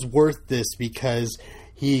 okay, he's worth this because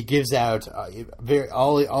he gives out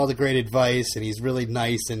all the great advice, and he's really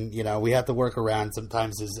nice, and we have to work around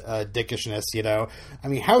sometimes his dickishness. I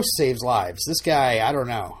mean, House saves lives. This guy, I don't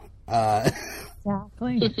know.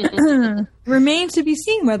 Exactly. Remains to be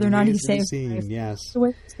seen whether or not he saves. Yes.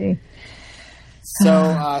 We'll see.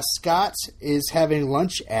 So Scott is having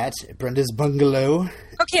lunch at Brenda's bungalow.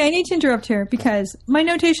 Okay, I need to interrupt here because my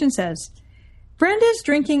notation says, Brenda's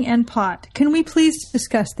drinking and pot. Can we please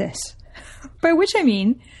discuss this? By which I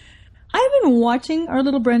mean, I've been watching our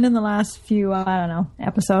little Brenda in the last few,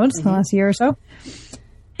 episodes, the last year or so.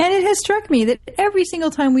 And it has struck me that every single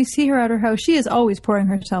time we see her at her house, she is always pouring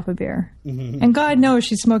herself a beer. And God knows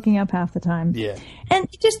she's smoking up half the time. Yeah. And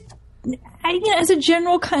just, as a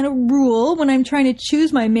general kind of rule, when I'm trying to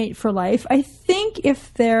choose my mate for life, I think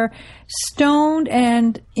if they're stoned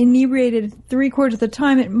and inebriated 3/4 of the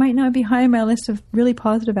time, it might not be high on my list of really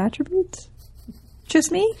positive attributes. Just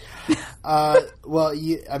me? Well,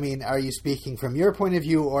 are you speaking from your point of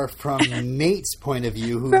view or from Nate's point of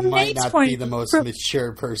view, who From might Nate's not point- be the most from-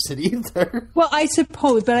 mature person either? Well, I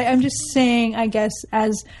suppose, but I'm just saying, I guess,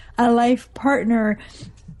 as a life partner,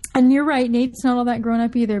 and you're right, Nate's not all that grown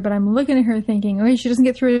up either, but I'm looking at her thinking, she doesn't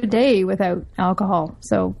get through a day without alcohol.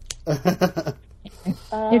 So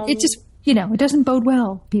it just, it doesn't bode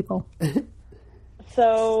well, people.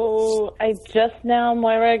 So I just now,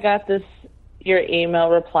 Moira, got your email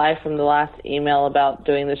reply from the last email about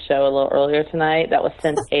doing the show a little earlier tonight. That was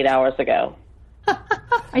sent 8 hours ago.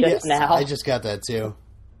 Now. I just got that too.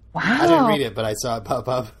 Wow. I didn't read it, but I saw it pop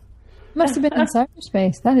up. Must have been in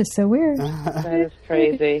cyberspace. That is so weird. That is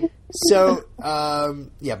crazy. So,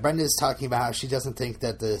 Brenda's talking about how she doesn't think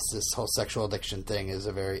that this whole sexual addiction thing is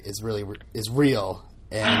real.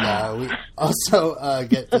 And we also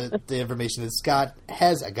get the information that Scott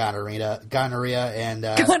has a gonorrhea and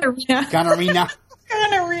Gonorrhea. Gonorrhea.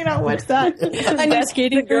 Gonorrhea. What's that? A new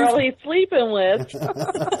skating the girl he's sleeping with.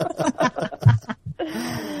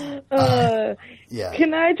 Yeah.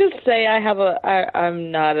 Can I just say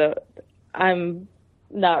I'm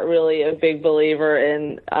not really a big believer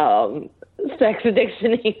in sex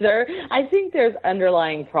addiction either. I think there's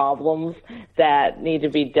underlying problems that need to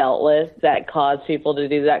be dealt with that cause people to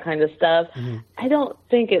do that kind of stuff. Mm-hmm. I don't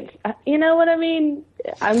think it's, you know what I mean?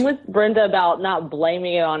 I'm with Brenda about not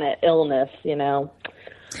blaming it on an illness, Yeah,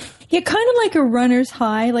 kind of like a runner's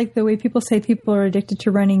high, like the way people say people are addicted to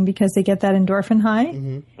running because they get that endorphin high.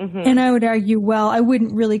 Mm-hmm. Mm-hmm. And I would argue, I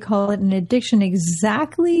wouldn't really call it an addiction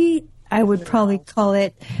exactly. I would probably call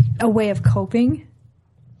it a way of coping.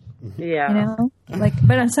 Yeah.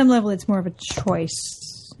 But on some level it's more of a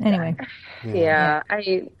choice. Anyway. Yeah.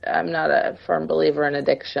 I'm not a firm believer in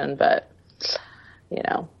addiction, but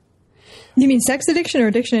You mean sex addiction or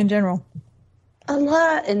addiction in general? A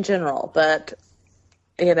lot in general, but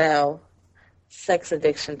sex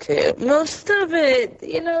addiction too. Most of it,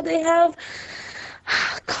 they have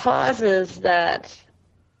causes that,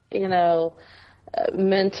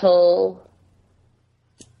 mental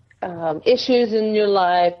issues in your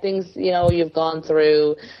life, things, you've gone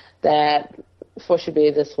through that force you to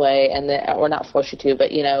be this way, and or not force you to,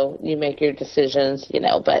 but, you make your decisions,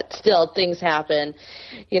 but still things happen,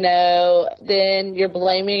 then you're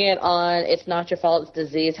blaming it on it's not your fault, it's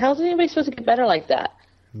disease. How's anybody supposed to get better like that?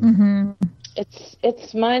 Mm-hmm.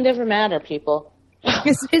 It's mind over matter, people.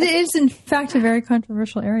 It is, in fact, a very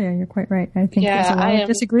controversial area. You're quite right. I think there's a lot of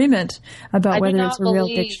disagreement about whether it's a real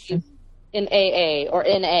addiction. In AA or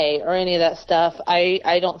NA or any of that stuff,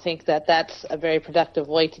 I don't think that that's a very productive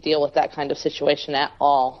way to deal with that kind of situation at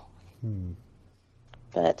all.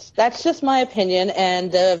 But that's just my opinion,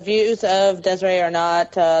 and the views of Desiree are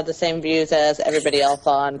not the same views as everybody else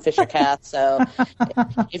on Fisher Cast. So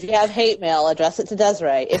if you have hate mail, address it to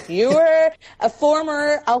Desiree. If you're a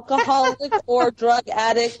former alcoholic or drug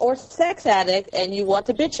addict or sex addict and you want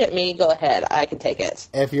to bitch at me, go ahead. I can take it.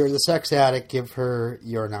 If you're the sex addict, give her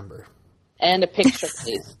your number. And a picture,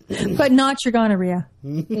 please. But not your gonorrhea.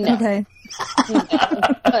 No. Okay.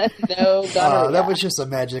 No gonorrhea. That was just a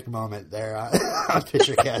magic moment there on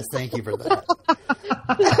Fishercast. Thank you for that.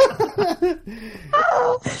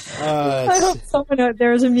 I hope someone out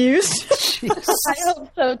there is amused. I hope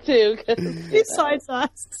so, too. Besides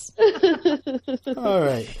us. All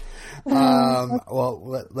right.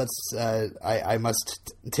 Let's. I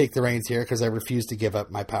must take the reins here because I refuse to give up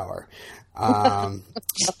my power.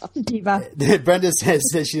 Diva. Brenda says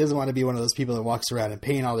that she doesn't want to be one of those people that walks around in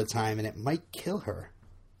pain all the time, and it might kill her.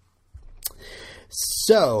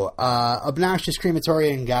 So, obnoxious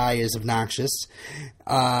crematorian guy is obnoxious.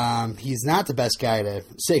 He's not the best guy to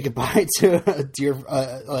say goodbye to a dear,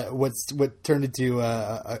 what turned into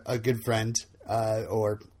a good friend,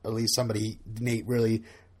 or at least somebody Nate really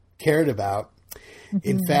cared about. Mm-hmm.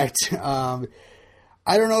 In fact,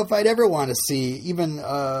 I don't know if I'd ever want to see even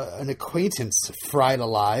an acquaintance fried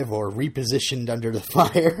alive or repositioned under the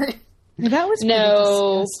fire. That was pretty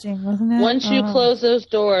disgusting, wasn't it? Once you close those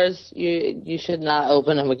doors, you should not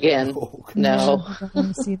open them again. Oh, no. I don't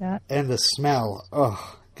want to see that. And the smell.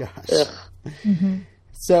 Oh, gosh. Mm-hmm.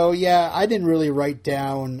 So, yeah, I didn't really write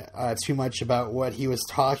down too much about what he was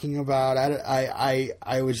talking about.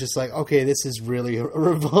 I was just like, okay, this is really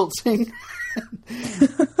revolting.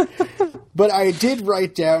 But I did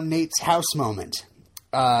write down Nate's house moment.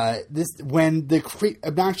 When the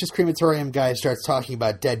obnoxious crematorium guy starts talking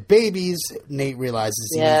about dead babies, Nate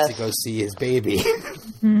realizes he needs to go see his baby.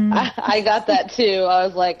 I got that too. I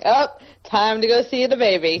was like, time to go see the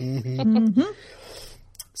baby. Mm-hmm.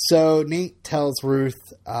 So Nate tells Ruth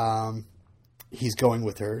he's going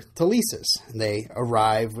with her to Lisa's. And they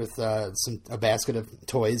arrive with a basket of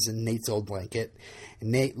toys and Nate's old blanket.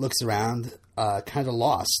 And Nate looks around, kind of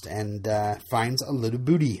lost, and finds a little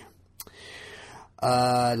booty.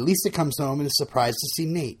 Lisa comes home and is surprised to see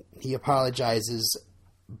Nate. He apologizes,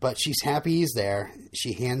 but she's happy he's there.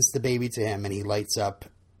 She hands the baby to him, and he lights up.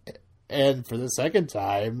 And for the second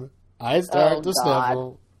time, I start to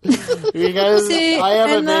sniffle. Because I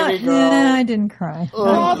have a baby girl. I didn't cry.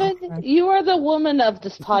 Robin, you are the woman of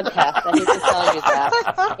this podcast. I hate to tell you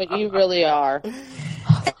that, but you really are. And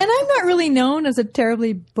I'm not really known as a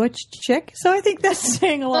terribly butch chick, so I think that's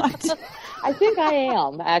saying a lot. I think I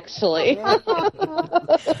am, actually.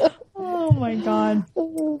 Oh, my God.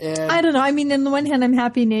 I don't know. I mean, on the one hand, I'm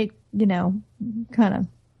happy Nate, kind of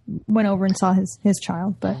went over and saw his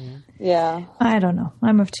child, but yeah, I don't know.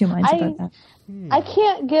 I'm of two minds about that. I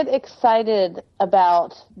can't get excited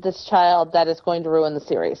about this child that is going to ruin the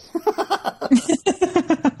series.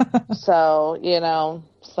 So,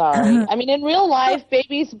 sorry. I mean, in real life,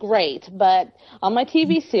 baby's great, but on my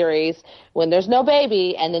TV series, when there's no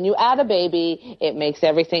baby and then you add a baby, it makes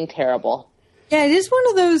everything terrible. Yeah, it is one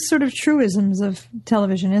of those sort of truisms of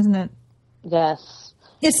television, isn't it? Yes.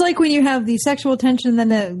 It's like when you have the sexual tension,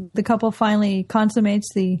 then the couple finally consummates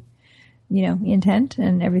the, intent,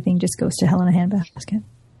 and everything just goes to hell in a handbasket.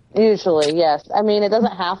 Usually, yes. I mean, it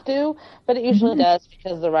doesn't have to, but it usually does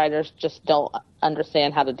because the writers just don't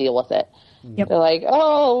understand how to deal with it. Yep. They're like,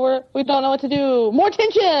 we don't know what to do. More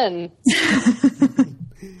tension!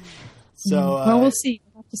 Well, we'll see.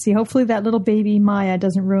 We'll have to see. Hopefully that little baby Maya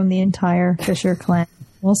doesn't ruin the entire Fisher clan.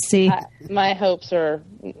 We'll see. My hopes are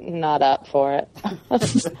not up for it.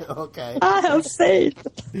 Okay. I'll say.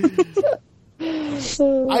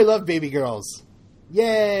 I love baby girls.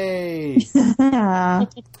 Yay! Did I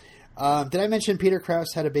mention Peter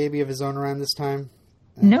Krause had a baby of his own around this time?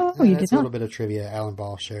 No, you did not. That's a little bit of trivia Alan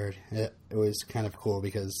Ball shared. It was kind of cool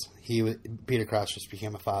because Peter Krause just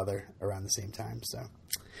became a father around the same time. So,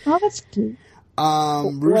 that's cute.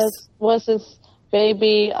 Ruth was his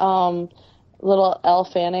baby little Elle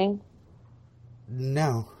Fanning?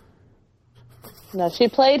 No, she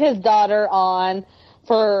played his daughter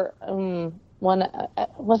for one.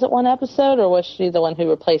 Was it one episode, or was she the one who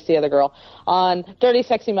replaced the other girl on Dirty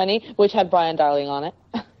Sexy Money, which had Brian Darling on it?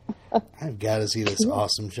 I've got to see this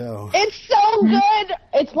awesome show. It's so good.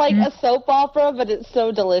 It's like a soap opera, but it's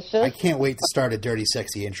so delicious. I can't wait to start a Dirty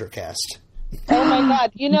Sexy Introcast. Oh my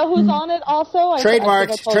God! You know who's on it? Also,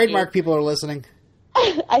 Trademark. People are listening.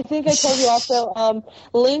 I think I told you also.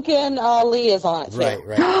 Lincoln Lee is on it too.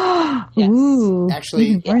 Right. Yes. Ooh,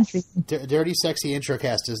 actually, Dirty Sexy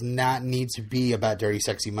Introcast does not need to be about Dirty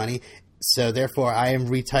Sexy Money. So therefore, I am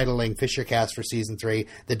retitling Fishercast for season 3,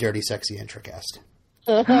 the Dirty Sexy Introcast.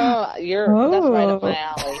 That's right up my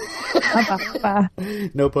alley.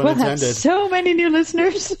 No pun intended. So many new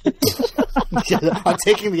listeners. I'm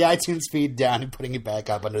taking the iTunes feed down and putting it back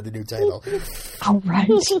up under the new title. All right.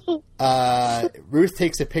 Ruth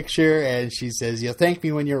takes a picture and she says, "You'll thank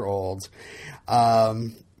me when you're old."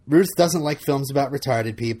 Ruth doesn't like films about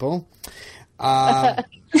retarded people.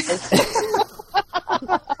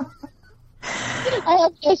 I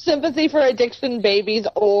have no sympathy for addiction babies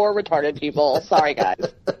or retarded people. Sorry, guys.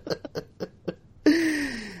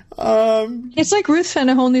 It's like Ruth found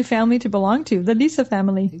a whole new family to belong to, the Lisa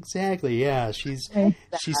family. Exactly, yeah. She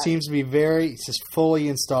seems to be just fully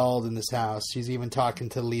installed in this house. She's even talking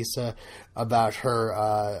to Lisa about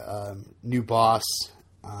her new boss,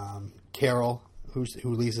 Carol, who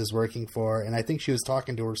Lisa's working for. And I think she was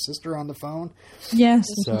talking to her sister on the phone. Yes.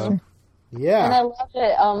 So, yeah. And I love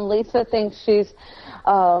it. Lisa thinks she's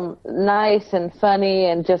nice and funny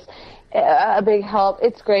and just a big help.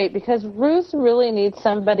 It's great because Ruth really needs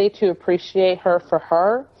somebody to appreciate her for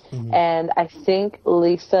her. Mm-hmm. And I think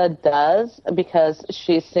Lisa does because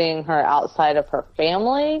she's seeing her outside of her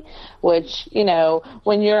family, which,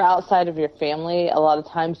 when you're outside of your family, a lot of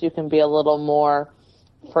times you can be a little more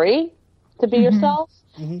free to be yourself.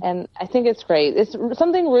 And I think it's great. It's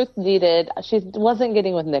something Ruth needed. She wasn't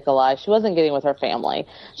getting with Nikolai. She wasn't getting with her family.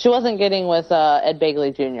 She wasn't getting with Ed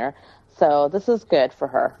Begley Jr. So this is good for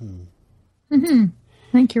her. I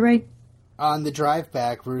think you're right. On the drive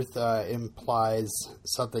back, Ruth implies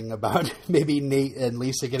something about maybe Nate and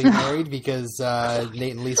Lisa getting married because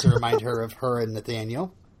Nate and Lisa remind her of her and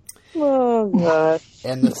Nathaniel. Oh, God.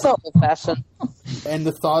 And so old-fashioned. And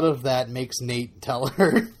the thought of that makes Nate tell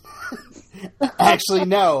her, actually,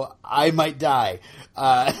 no, I might die.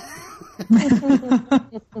 Yeah.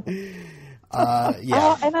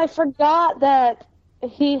 Oh, and I forgot that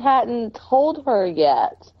he hadn't told her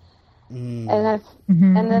yet. And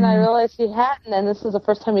then I realized he hadn't, and this is the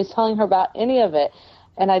first time he's telling her about any of it.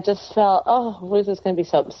 And I just felt, Ruth is going to be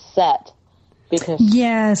so upset.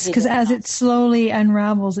 Because as it slowly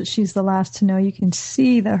unravels that she's the last to know, you can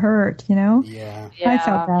see the hurt, Yeah. I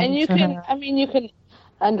felt bad and you for can, her. you can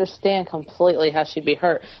understand completely how she'd be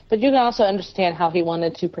hurt, but you can also understand how he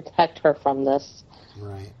wanted to protect her from this.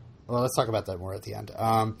 Right. Well, let's talk about that more at the end.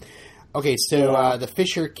 Okay, so the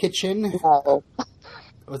Fisher kitchen. No.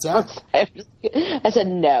 What's that? I said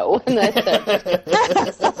no. And I said,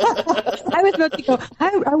 I was about to go,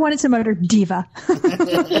 I wanted to mutter diva.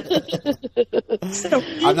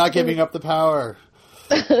 I'm not giving up the power.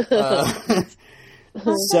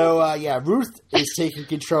 Ruth is taking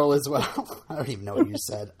control as well. I don't even know what you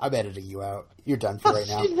said. I'm editing you out. You're done for right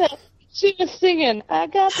now. She was singing, I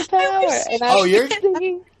got the power. And I you're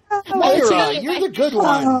singing. You're the good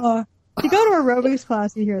one. You go to aerobics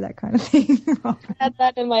class, you hear that kind of thing. I had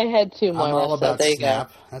that in my head too, Moira. I'm all about so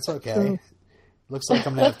Snap. That's okay. Looks like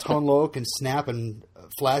I'm going to have Tone Loc and Snap and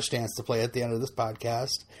Flashdance to play at the end of this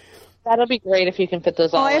podcast. That'll be great if you can fit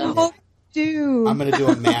those all in. I hope you do. I'm going to do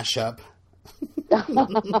a mashup.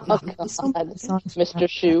 Mr.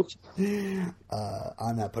 Shoe.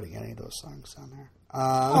 I'm not putting any of those songs on there.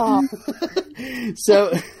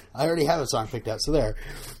 So I already have a song picked out, so there.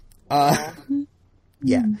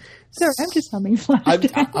 Yeah. Sorry, I'm just humming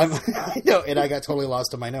Flashdance. I know, and I got totally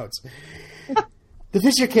lost in my notes. The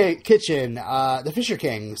Fisher Kitchen, The Fisher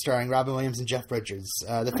King, starring Robin Williams and Jeff Bridges.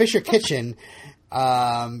 The Fisher Kitchen,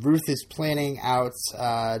 Ruth is planning out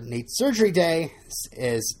Nate's surgery day,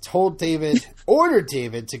 ordered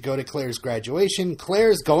David to go to Claire's graduation.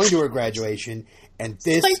 Claire's going to her graduation, and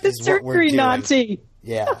this is what we're doing. Nazi.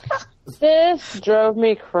 Yeah. This drove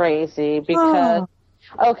me crazy because...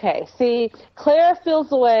 Okay, see, Claire feels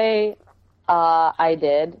the way I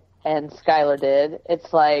did and Skylar did.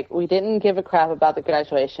 It's like we didn't give a crap about the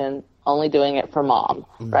graduation, only doing it for Mom,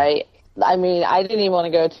 right? I mean, I didn't even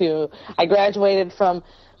want to go I graduated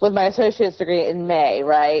with my associate's degree in May,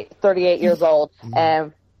 right? 38 years old,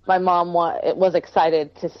 and my mom was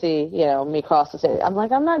excited to see, me cross the city. I'm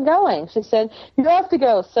like, I'm not going. She said, you have to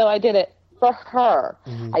go, so I did it. For her.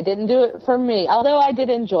 I didn't do it for me, although I did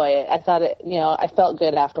enjoy it. I thought it, I felt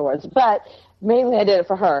good afterwards, but mainly I did it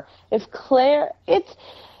for her. If Claire, he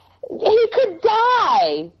could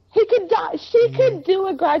die. He could die. She could do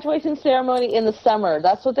a graduation ceremony in the summer.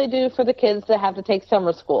 That's what they do for the kids that have to take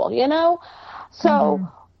summer school, So,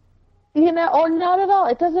 or not at all.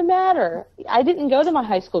 It doesn't matter. I didn't go to my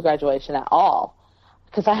high school graduation at all,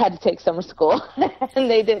 because I had to take summer school, and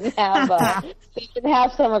they didn't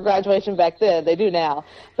have summer graduation back then. They do now,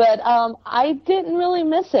 but I didn't really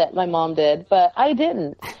miss it. My mom did, but I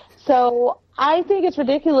didn't. So I think it's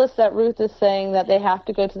ridiculous that Ruth is saying that they have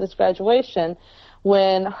to go to this graduation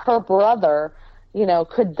when her brother,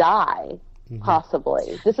 could die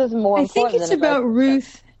possibly. This is more important. I think it's about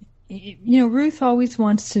Ruth. Ruth always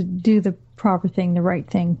wants to do the proper thing, the right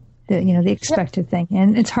thing. The expected thing.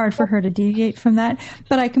 And it's hard for her to deviate from that.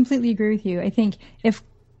 But I completely agree with you. I think if,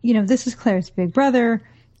 this is Claire's big brother,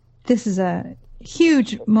 this is a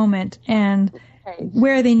huge moment. And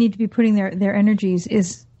where they need to be putting their energies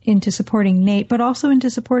is into supporting Nate, but also into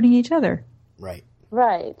supporting each other. Right.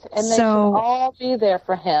 Right. And they should all be there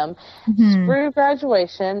for him. Screw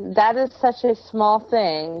graduation. That is such a small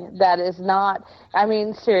thing that is not,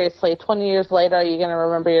 seriously, 20 years later, are you going to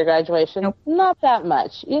remember your graduation? Nope. Not that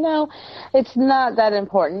much. It's not that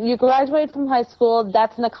important. You graduate from high school,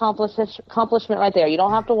 that's an accomplishment right there. You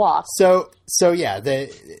don't have to walk. So yeah,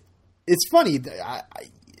 it's funny.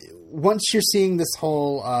 Once you're seeing this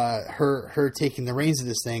whole, her taking the reins of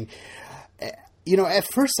this thing, at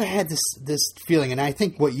first I had this feeling, and I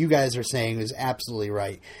think what you guys are saying is absolutely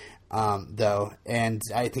right, though, and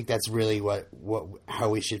I think that's really how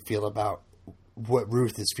we should feel about what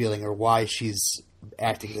Ruth is feeling or why she's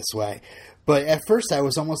acting this way. But at first I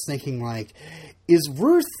was almost thinking, like, is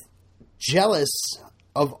Ruth jealous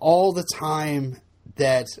of all the time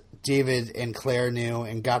that David and Claire knew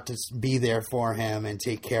and got to be there for him and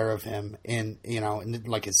take care of him in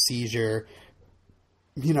like a seizure,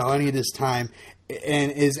 any of this time,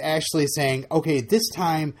 and is actually saying, okay, this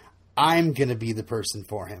time I'm going to be the person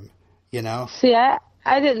for him, See,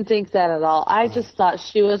 I didn't think that at all. I just thought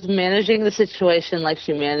she was managing the situation like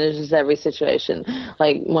she manages every situation.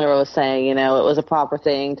 Like Moira was saying, it was a proper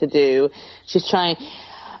thing to do. She's trying,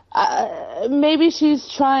 maybe she's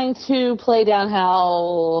trying to play down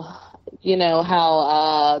how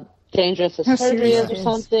dangerous the surgery is or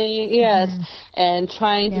something. Yes. And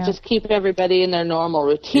trying to just keep everybody in their normal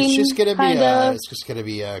routine. It's just going to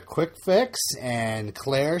be a quick fix, and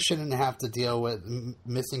Claire shouldn't have to deal with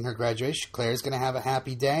missing her graduation. Claire's going to have a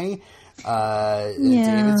happy day.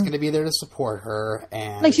 David's going to be there to support her,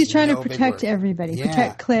 and like she's trying to protect everybody,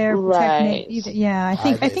 protect Claire, protect Nate. Yeah, I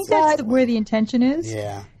think that's where the intention is.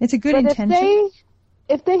 Yeah, it's a good intention.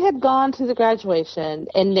 If they had gone to the graduation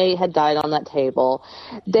and Nate had died on that table,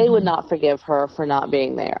 they would not forgive her for not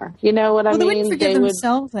being there. You know what I mean? They wouldn't forgive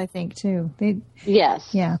themselves, I think, too. Yes.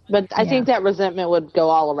 Yeah. But I think that resentment would go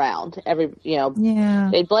all around.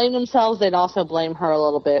 They'd blame themselves. They'd also blame her a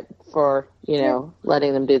little bit for,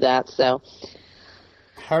 letting them do that. So,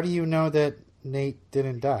 how do you know that Nate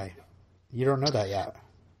didn't die? You don't know that yet.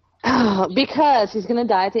 Because he's going to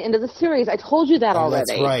die at the end of the series. I told you that already.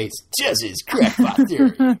 That's right. Jess's crackpot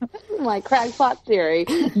theory. My crackpot theory.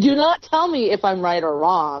 Do not tell me if I'm right or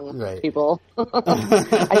wrong, people.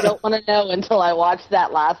 I don't want to know until I watch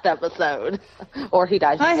that last episode. Or he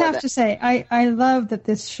dies. I have to say, I love that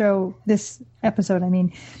this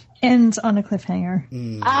episode, ends on a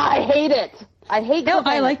cliffhanger. I hate it. I hate it.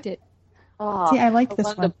 I liked it. Oh, see, I like this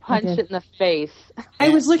one. To punch it in the face. I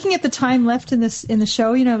was looking at the time left in the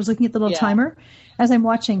show. I was looking at the little timer as I'm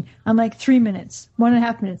watching. I'm like 3 minutes,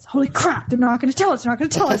 1.5 minutes. Holy crap! They're not going to tell us. They're not going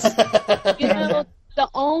to tell us. The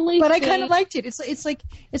only. But I kind of liked it. It's like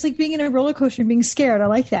being in a roller coaster and being scared. I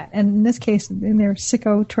like that. And in this case, in their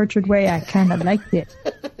sicko, tortured way, I kind of liked it.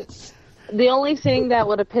 The only thing that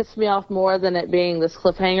would have pissed me off more than it being this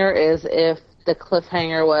cliffhanger is if the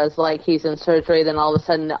cliffhanger was like he's in surgery, then all of a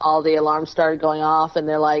sudden all the alarms started going off and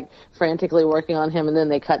they're like frantically working on him, and then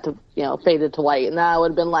they cut to faded to white, and I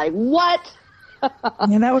would have been like, what?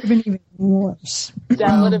 Yeah, that would have been even worse.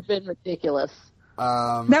 That would have been ridiculous.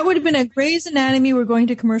 That would have been a Grey's Anatomy we're going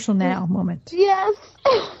to commercial now moment. Yes.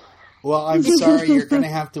 Well, I'm sorry, you're going to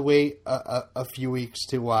have to wait a few weeks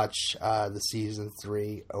to watch the season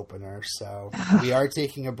 3 opener. So we are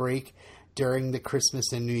taking a break during the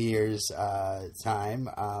Christmas and New Year's time.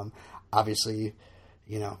 Obviously,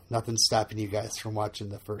 nothing's stopping you guys from watching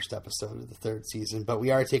the first episode of the 3rd season, but we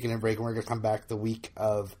are taking a break, and we're going to come back the week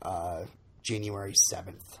of January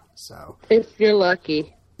 7th. So if you're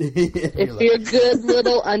lucky. If you're good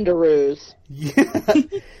little underoos. Yeah.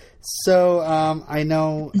 So, I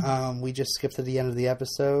know we just skipped to the end of the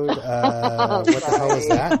episode. What the hell is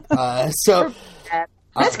that?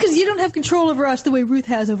 That's because you don't have control over us the way Ruth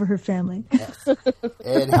has over her family. Yes.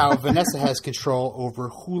 And how Vanessa has control over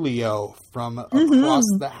Julio from across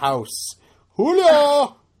the house.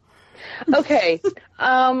 Julio! Okay.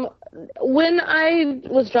 When I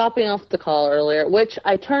was dropping off the call earlier, which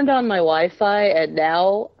I turned on my Wi-Fi, and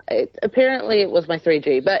now apparently it was my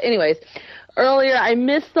 3G. But anyways, earlier I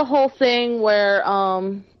missed the whole thing where,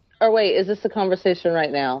 or wait, is this the conversation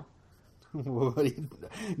right now? No,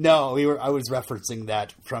 I was referencing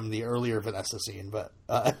that from the earlier Vanessa scene, but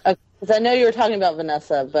because I know you were talking about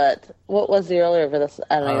Vanessa, but what was the earlier Vanessa?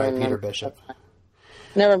 I don't even remember. Peter Bishop.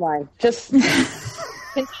 Never mind. Just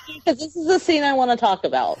because this is the scene I want to talk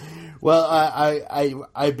about. Well,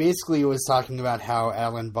 I basically was talking about how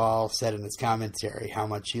Alan Ball said in his commentary how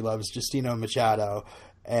much he loves Justino Machado,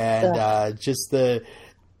 and just the.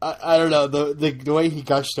 I don't know, the way he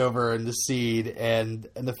gushed over in the scene, and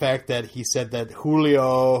the fact that he said that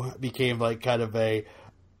Julio became like kind of a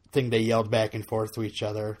thing they yelled back and forth to each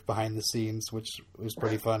other behind the scenes, which was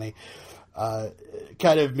pretty funny.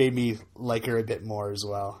 Kind of made me like her a bit more as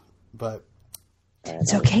well. But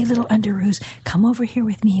it's okay, little underoos. Come over here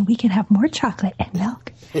with me and we can have more chocolate and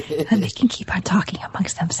milk. And they can keep on talking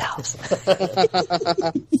amongst themselves.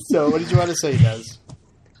 So what did you want to say, Des?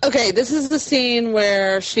 Okay, this is the scene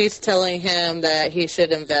where she's telling him that he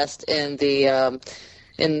should invest in the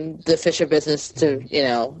Fisher business to,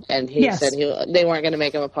 and he said they weren't going to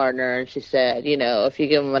make him a partner, and she said, if you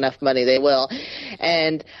give him enough money, they will.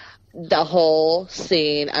 And the whole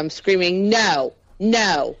scene, I'm screaming, no,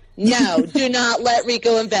 do not let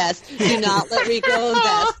Rico invest. Do not let Rico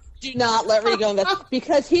invest. Do not let Rico invest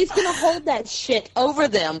because he's going to hold that shit over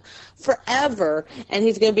them forever, and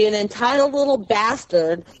he's going to be an entitled little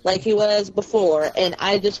bastard like he was before. And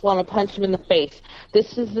I just want to punch him in the face. They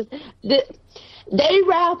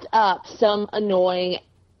wrapped up some annoying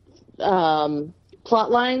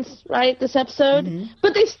plot lines, right? This episode,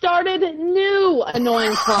 but they started new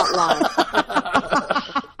annoying plot lines.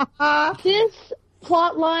 This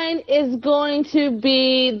plot line is going to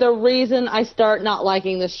be the reason I start not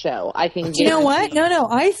liking this show. I can. You know what? No.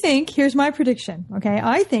 I think here's my prediction. Okay,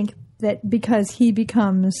 I think that because he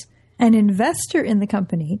becomes an investor in the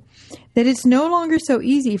company, that it's no longer so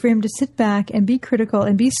easy for him to sit back and be critical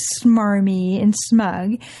and be smarmy and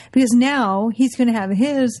smug, because now he's going to have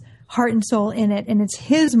his heart and soul in it, and it's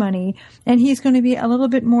his money, and he's going to be a little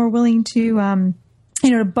bit more willing to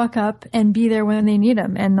to buck up and be there when they need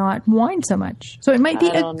him and not whine so much. So it might be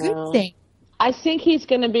a good thing. I think he's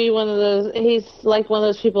going to be one of those, he's like one of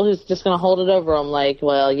those people who's just going to hold it over him like,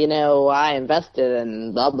 well, I invested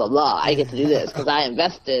and blah, blah, blah. I get to do this because I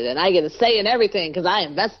invested, and I get a say in everything because I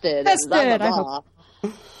invested. And blah, blah,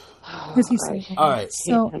 blah. What's he saying? All right.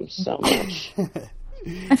 So much.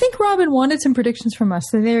 I think Robin wanted some predictions from us,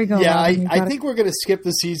 so there you go. Yeah, Robin, I think we're going to skip the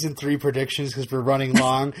season 3 predictions because we're running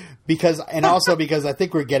long, and also because I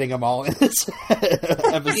think we're getting them all in this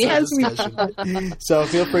episode discussion. So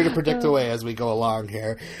feel free to predict away as we go along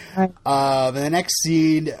here. Right. The next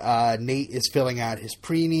scene, Nate is filling out his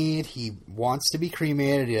pre-need. He wants to be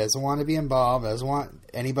cremated. He doesn't want to be involved. Doesn't want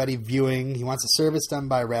anybody viewing. He wants a service done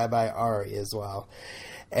by Rabbi Ari as well.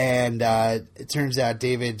 And it turns out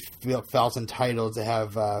David felt entitled to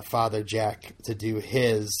have Father Jack to do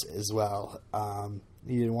his as well.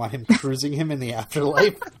 He didn't want him cruising him in the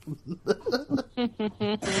afterlife.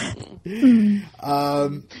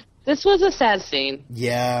 This was a sad scene.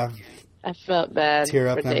 Yeah. I felt bad. Tear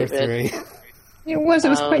up for number David. 3. It was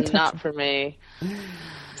quite touching. Not for me.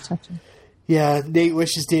 It's touching. Yeah, Nate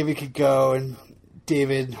wishes David could go, and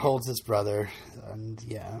David holds his brother. And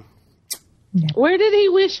yeah. Where did he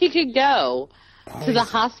wish he could go? To the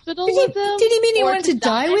hospital with him? Did he mean he wanted to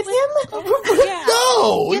die with him? Yeah.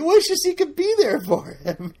 No! He wishes he could be there for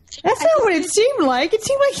him. That's not what it seemed like. It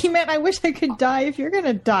seemed like he meant, I wish I could die if you're going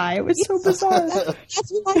to die. It was so bizarre.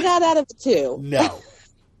 That's what I got out of it, too. No.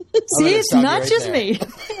 See, it's not just me.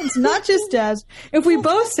 It's not just Daz. If we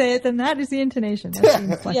both say it, then that is the intonation. That's the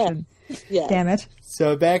inflection. Yeah. Damn it.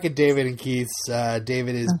 So back at David and Keith's,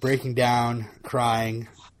 David is breaking down, crying.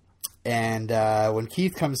 And when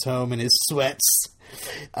Keith comes home in his sweats...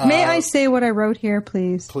 May I say what I wrote here,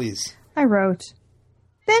 please? Please. I wrote,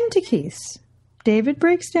 then to Keith's. David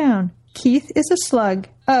breaks down. Keith is a slug.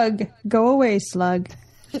 Ugh, go away, slug.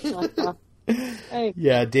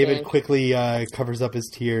 Yeah, David quickly covers up his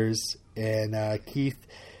tears, and Keith,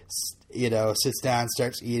 sits down,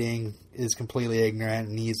 starts eating, is completely ignorant,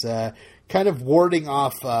 and he's kind of warding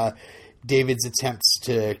off David's attempts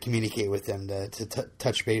to communicate with him, to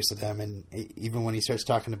touch base with him, and even when he starts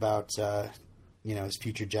talking about his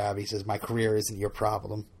future job, he says, "My career isn't your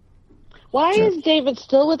problem." Why is David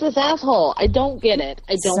still with this asshole? I don't get it.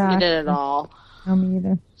 I don't get it at all. No, me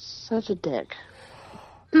either. Such a dick.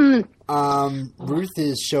 Ruth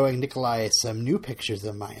is showing Nikolai some new pictures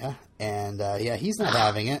of Maya, and he's not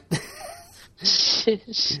having it.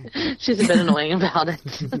 She's a bit annoying about it.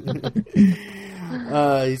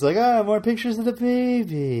 He's like, more pictures of the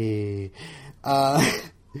baby.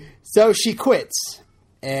 So she quits,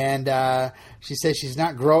 and she says she's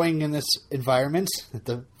not growing in this environment at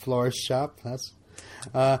the florist shop.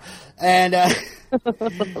 And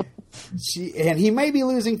he might be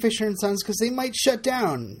losing Fisher and Sons because they might shut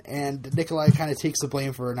down. And Nikolai kind of takes the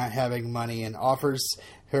blame for her not having money and offers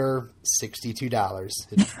her $62.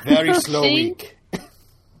 It's a very slow week.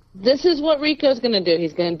 This is what Rico's going to do.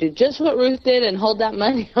 He's going to do just what Ruth did and hold that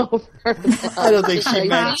money over. I don't think she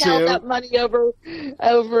meant to. Held that money over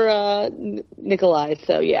Nikolai.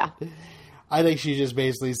 So yeah, I think she's just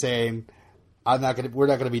basically saying, we're not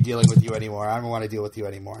going to be dealing with you anymore. I don't want to deal with you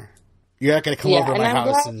anymore. You're not going to come over to my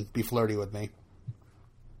house and be flirty with me.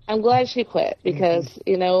 I'm glad she quit because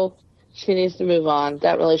she needs to move on.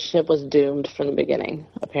 That relationship was doomed from the beginning,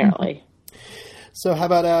 apparently. So how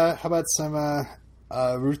about some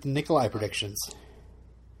Ruth and Nikolai predictions?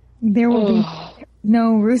 There will be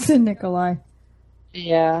no Ruth and Nikolai.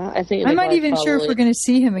 Yeah, I think I'm not even sure if we're going to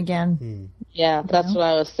see him again. Yeah, that's what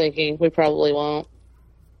I was thinking. We probably won't.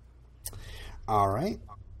 All right.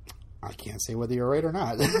 I can't say whether you're right or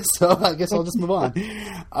not, so I guess I'll just move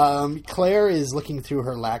on. Claire is looking through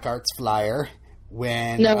her Lac Arts flyer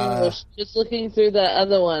when... No, she was looking through the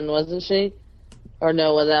other one, wasn't she? Or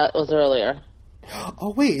no, that was earlier.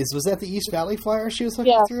 Oh, wait, was that the East Valley flyer she was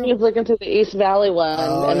looking through? Yeah, she was looking through the East Valley one.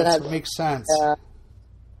 Oh, and that makes sense.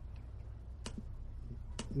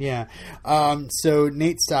 Yeah. So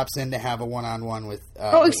Nate stops in to have a one-on-one with...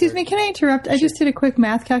 excuse me, can I interrupt? I just did a quick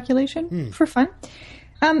math calculation for fun.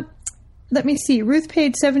 Let me see. Ruth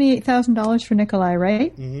paid $78,000 for Nikolai,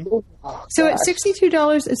 right? Mm-hmm. So at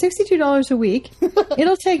 $62 a week,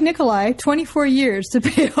 it'll take Nikolai 24 years to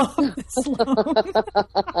pay off this loan.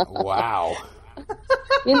 Wow.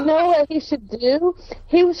 You know what he should do?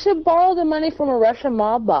 He should borrow the money from a Russian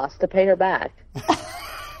mob boss to pay her back.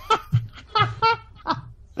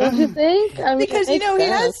 Don't you think? I mean, because, he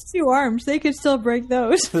has 2 arms. They could still break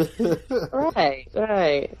those. Right.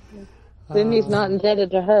 Then he's not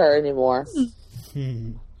indebted to her anymore.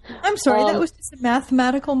 I'm sorry, that was just a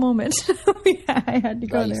mathematical moment. I had to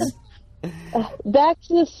go there. Back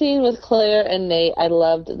to the scene with Claire and Nate. I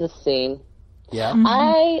loved the scene. Yeah.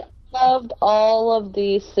 I loved all of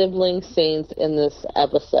the sibling scenes in this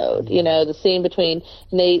episode. You know, the scene between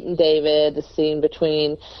Nate and David, the scene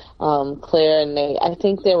between Claire and Nate. I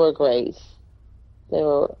think they were great. They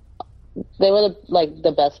were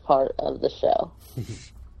the best part of the show.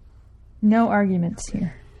 No arguments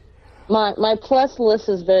here. My plus list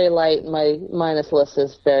is very light. My minus list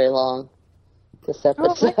is very long. This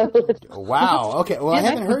episode. Wow. Okay. Well, I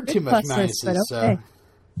haven't heard too much minuses. Okay.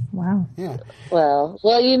 Wow. Yeah. Well,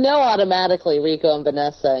 automatically Rico and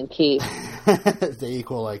Vanessa and Keith. They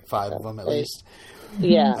equal like 5 of them at least.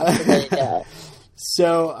 Yeah. So there you go.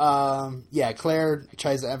 So, Claire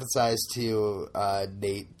tries to emphasize to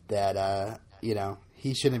Nate that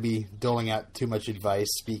he shouldn't be doling out too much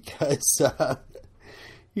advice because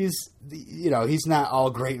he's not all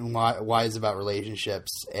great and wise about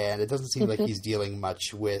relationships, and it doesn't seem like he's dealing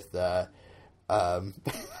much with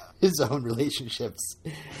his own relationships.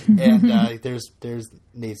 And there's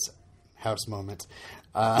Nate's house moment.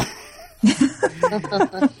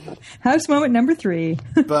 House moment number 3.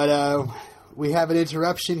 But we have an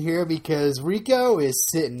interruption here because Rico is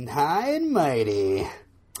sitting high and mighty.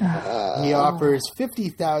 He offers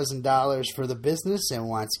 $50,000 for the business and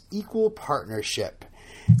wants equal partnership.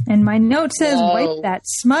 And my note says, wipe that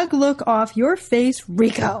smug look off your face,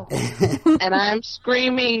 Rico. And I'm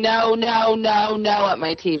screaming, no, no, no, no at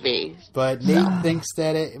my TV. But Nate thinks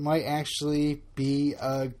that it might actually be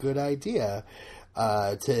a good idea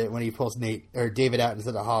when he pulls David out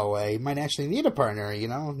into the hallway. He might actually need a partner,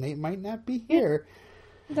 Nate might not be here.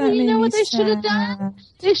 Well, you know what they should have done?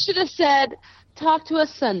 They should have said, talk to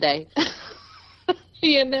us Sunday.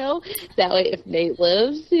 That way if Nate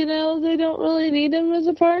lives, they don't really need him as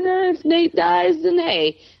a partner. If Nate dies, then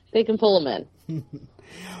hey, they can pull him in.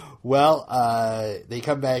 Well, they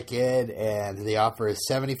come back in and the offer is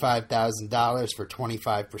 $75,000 for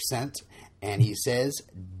 25%, and he says,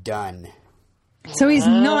 done. So he's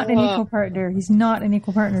not an equal partner. He's not an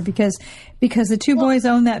equal partner because the 2 boys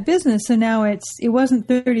own that business. So now it wasn't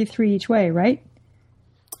 33 each way, right?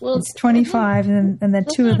 Well, it's 25, and then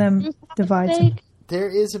 2 of them divides it. There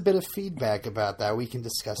is a bit of feedback about that. We can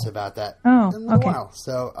discuss about that in a little while.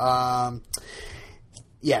 So,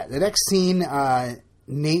 the next scene,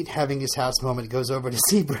 Nate, having his house moment, goes over to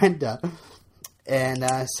see Brenda and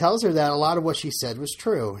tells her that a lot of what she said was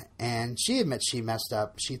true. And she admits she messed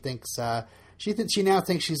up. She thinks she now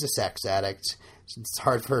thinks she's a sex addict. It's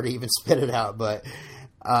hard for her to even spit it out. But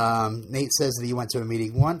Nate says that he went to a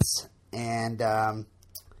meeting once, and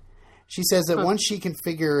she says that once she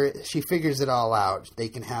figures it all out, they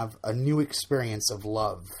can have a new experience of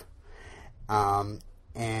love. And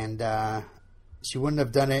she wouldn't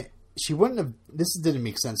have done it. This didn't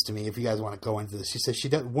make sense to me if you guys want to go into this. She says she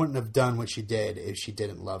wouldn't have done what she did if she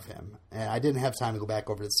didn't love him. And I didn't have time to go back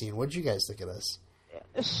over the scene. What did you guys think of this?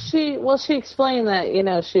 She explained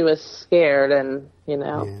that, she was scared and,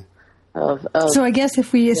 of So I guess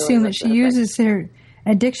if we assume that she uses her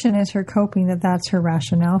addiction as her coping, that's her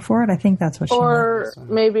rationale for it. I think that's what she meant. Or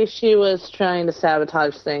maybe she was trying to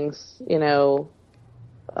sabotage things,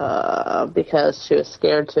 because she was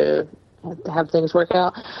scared to have things work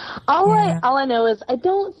out. All I know is I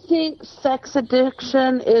don't think sex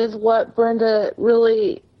addiction is what Brenda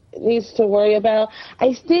really needs to worry about.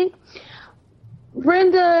 I think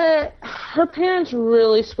Brenda, her parents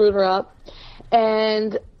really screwed her up,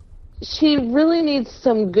 and she really needs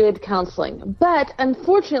some good counseling. But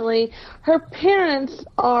unfortunately, her parents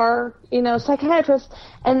are, psychiatrists,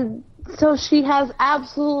 and so she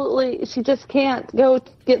just can't go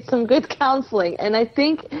get some good counseling. And I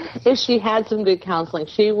think if she had some good counseling,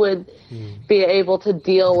 she would be able to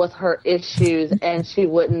deal with her issues and she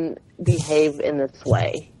wouldn't behave in this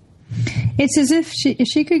way. It's as if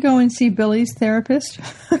she could go and see Billy's therapist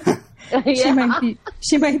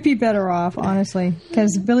She might be better off, honestly,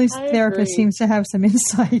 because Billy's therapist seems to have some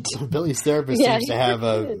insight. Billy's therapist seems to have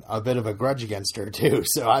a bit of a grudge against her too,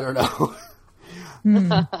 so I don't know.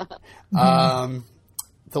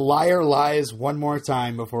 The liar lies one more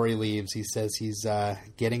time before he leaves. He says he's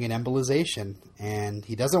getting an embolization, and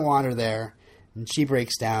he doesn't want her there. And she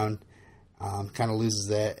breaks down, kind of loses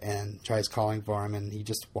it, and tries calling for him, and he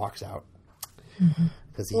just walks out.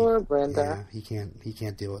 Poor Brenda. He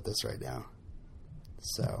can't deal with this right now.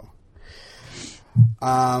 So,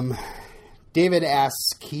 David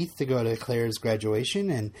asks Keith to go to Claire's graduation,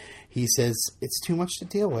 and he says it's too much to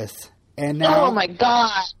deal with. And now, oh my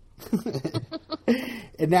God!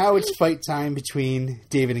 And now it's fight time between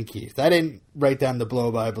David and Keith. I didn't write down the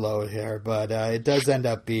blow by blow here, but it does end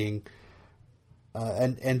up being.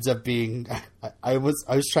 Ends up being. I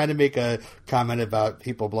was trying to make a comment about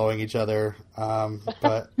people blowing each other,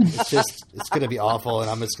 but it's going to be awful, and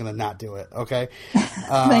I'm just going to not do it. Okay.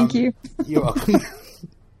 Thank you. You're welcome.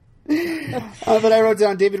 But I wrote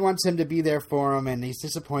down David wants him to be there for him, and he's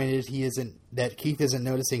disappointed that Keith isn't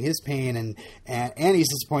noticing his pain, and he's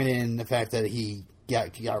disappointed in the fact that he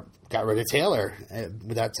got rid of Taylor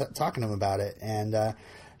without talking to him about it. And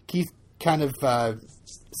Keith kind of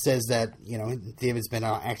says that David's been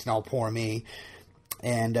acting all poor me,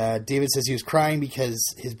 and David says he was crying because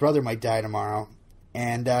his brother might die tomorrow.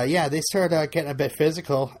 And they start getting a bit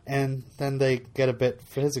physical, and then they get a bit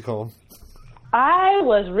physical. I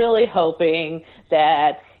was really hoping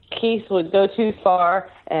that Keith would go too far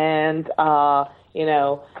and,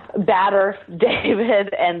 batter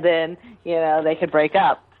David, and then, they could break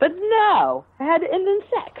up. But no, it had to end in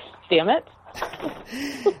sex. Damn it.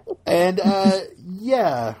 And,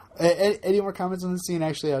 any more comments on the scene?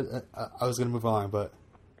 Actually, I was going to move along, but...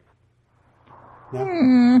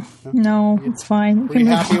 No, it's fine. Were you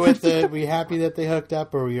happy that they hooked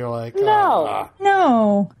up, or were you like...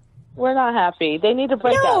 No. We're not happy. They need to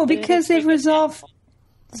break up. No, because they've resolved...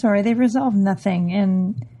 Sorry, they've resolved nothing,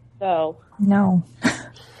 and... No.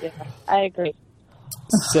 Yeah, I agree.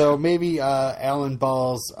 So maybe Alan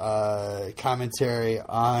Ball's commentary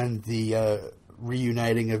on the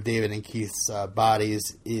reuniting of David and Keith's bodies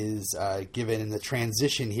is given in the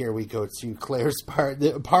transition. Here we go to Claire's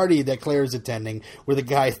the party that Claire's attending, where the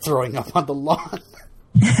guy throwing up on the lawn.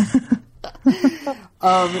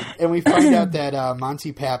 And we find out that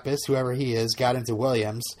Monty Pappas, whoever he is, got into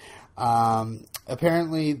Williams.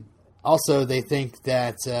 Apparently, also they think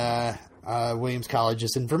that Williams College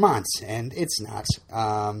is in Vermont, and it's not.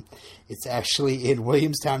 It's actually in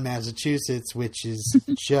Williamstown, Massachusetts, which is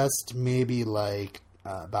just maybe like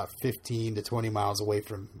about 15 to 20 miles away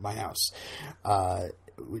from my house, south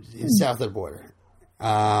of the border.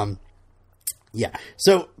 Yeah,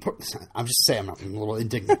 so I'm just saying I'm a little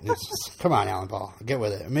indignant. Come on, Alan Ball, get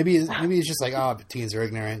with it. Maybe it's just like, teens are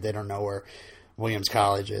ignorant; they don't know where Williams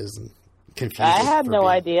College is, and confused. I have no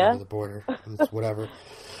idea. The border, it's whatever.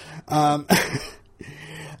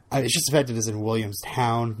 It's just the fact that it's in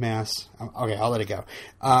Williamstown, Mass. Okay, I'll let it go.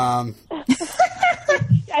 I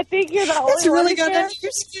think you're the only It's really got under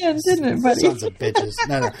your skin, didn't it, buddy? Sons of bitches.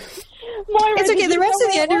 No. It's okay. The rest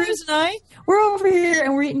of the Underoos and I, we're over here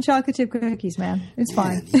and we're eating chocolate chip cookies, man. It's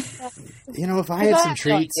fine. If I had some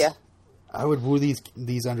treats, I would woo these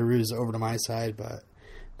Underoos over to my side, but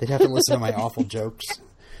they'd have to listen to my awful jokes.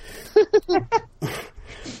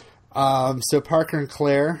 So Parker and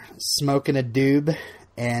Claire smoking a doob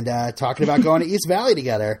and talking about going to East Valley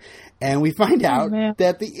together. And we find out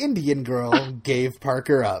that the Indian girl gave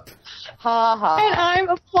Parker up. Ha ha. And I'm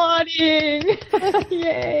applauding.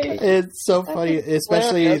 Yay. It's so funny,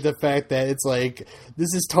 especially the fact that it's like,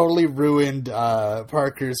 this has totally ruined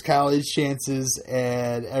Parker's college chances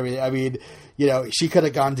and everything. I mean, she could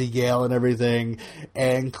have gone to Yale and everything.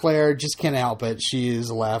 And Claire just can't help it. She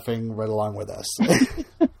is laughing right along with us.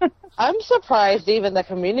 I'm surprised even the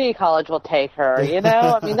community college will take her,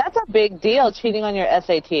 I mean, that's a big deal, cheating on your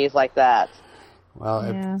SATs like that.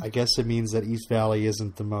 Well, I guess it means that East Valley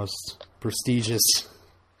isn't the most prestigious.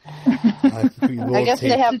 I guess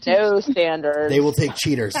they have no standards. They will take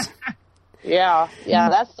cheaters. Yeah,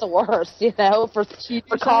 that's the worst,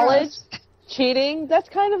 for college, cheating, that's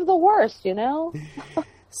kind of the worst,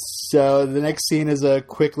 So the next scene is a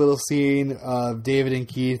quick little scene of David and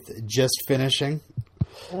Keith just finishing.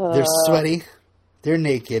 They're sweaty, they're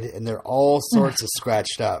naked, and they're all sorts of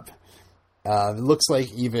scratched up. It looks like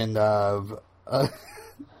even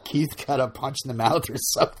Keith got a punch in the mouth or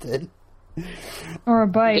something. Or a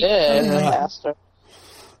bite. And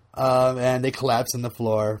they collapse on the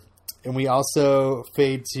floor. And we also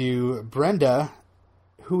fade to Brenda,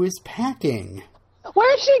 who is packing.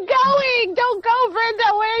 Where's she going? Don't go, Brenda.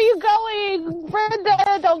 Where are you going?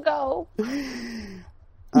 Brenda, don't go.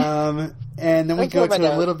 And then we go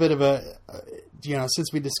to a little bit of a,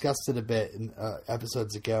 since we discussed it a bit in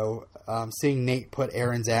episodes ago, seeing Nate put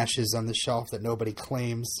Aaron's ashes on the shelf that nobody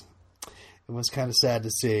claims. It was kind of sad to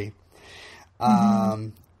see.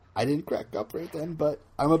 I didn't crack up right then, but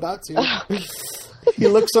I'm about to. He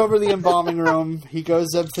looks over the embalming room. He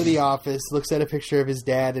goes up to the office, looks at a picture of his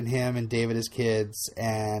dad and him and David as kids,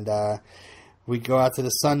 and we go out to the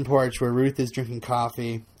sun porch where Ruth is drinking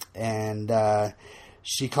coffee, and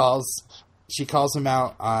she calls him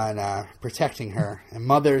out on protecting her. And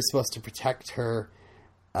Mother is supposed to protect her,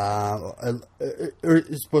 or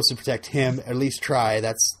is supposed to protect him, or at least try.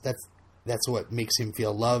 That's what makes him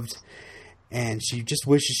feel loved. And she just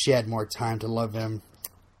wishes she had more time to love him.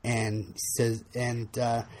 And he says,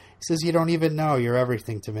 "You don't even know. You're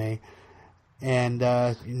everything to me." And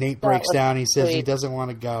Nate breaks down. He says he doesn't want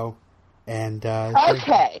to go. And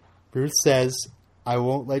okay. Ruth says, "I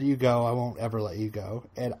won't let you go. I won't ever let you go."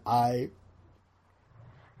 And I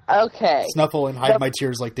snuffle and hide my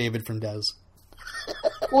tears like David from Des.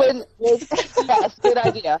 Yes, good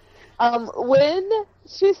idea. When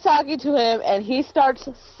she's talking to him and he starts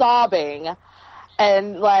sobbing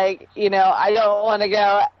and I don't want to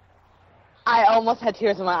go, I almost had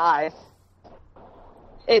tears in my eyes.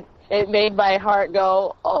 It made my heart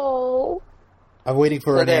go, oh. I'm waiting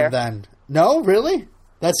for an end then. No, really?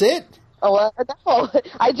 That's it? Oh, no.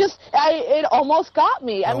 It almost got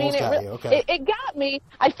me. It got me.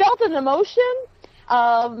 I felt an emotion.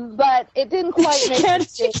 But it didn't quite make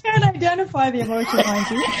sense. She can't identify the emotion, mind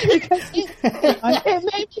you. It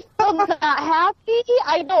made me feel not happy.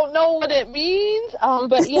 I don't know what it means.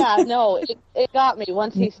 But yeah, no, it got me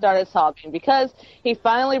once he started sobbing because he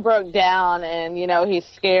finally broke down and, he's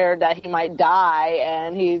scared that he might die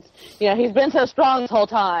and he's been so strong this whole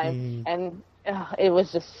time and it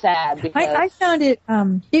was just sad because I found it,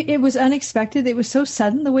 it was unexpected. It was so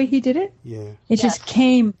sudden the way he did it. Yeah. It just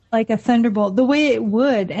came like a thunderbolt, the way it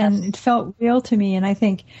would, and it felt real to me. And I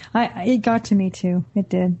think it got to me too. It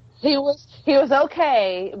did. He was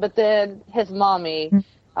okay, but then his mommy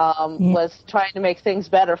was trying to make things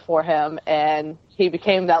better for him, and he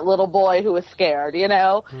became that little boy who was scared. It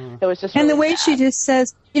was just and really the way sad. she just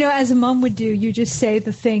says, as a mom would do, you just say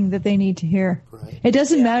the thing that they need to hear. Right. It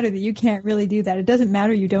doesn't matter that you can't really do that. It doesn't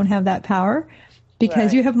matter you don't have that power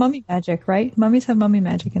because you have mummy magic, right? Mummies have mummy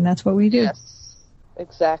magic, and that's what we do. Yes,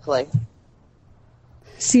 exactly.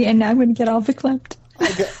 See, and now I'm going to get all verklempt.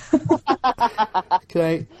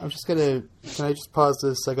 Can I just pause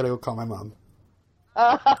this? I gotta go call my mom.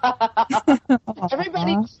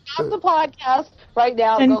 Everybody stop the podcast right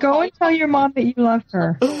now. And go and tell your mom that you love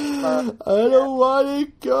her. I don't want to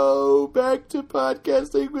go back to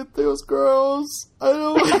podcasting with those girls.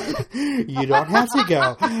 You don't have to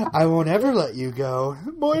go. I won't ever let you go.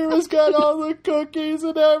 Moira's got all the cookies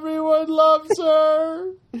and everyone loves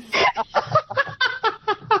her.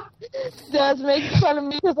 Dad's making fun of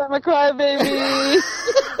me because I'm a crybaby.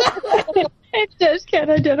 It just can't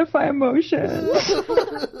identify emotion.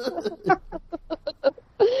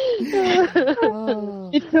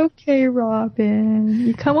 It's okay, Robin.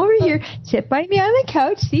 You come over here, sit by me on the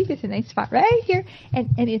couch. See, there's a nice spot right here, and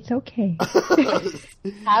it's okay.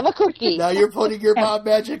 Have a cookie. Now you're putting your mom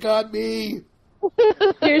magic on me.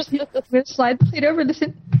 I'm going to slide the plate over.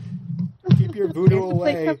 Listen. Keep your voodoo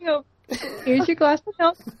away. Here's your glass of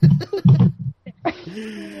milk.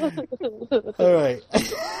 All right.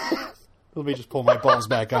 Let me just pull my balls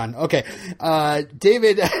back on. Okay.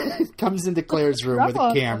 David comes into Claire's room with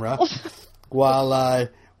a camera while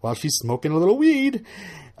she's smoking a little weed.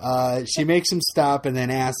 She makes him stop and then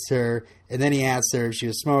he asks her if she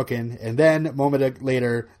was smoking. And then a moment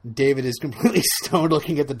later, David is completely stoned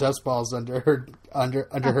looking at the dust balls under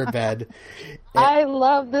her bed. I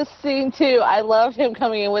love this scene too. I love him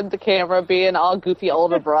coming in with the camera, being all goofy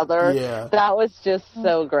older brother. Yeah. That was just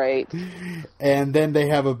so great. And then they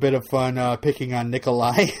have a bit of fun picking on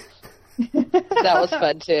Nikolai. That was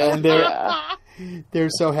fun too. And they're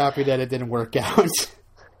so happy that it didn't work out.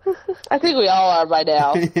 I think we all are by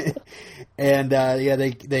now. And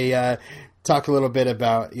they talk a little bit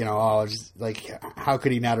about just like how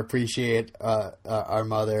could he not appreciate our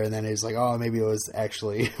mother, and then he's like, oh, maybe it was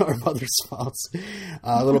actually our mother's fault.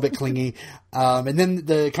 A little bit clingy, and then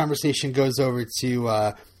the conversation goes over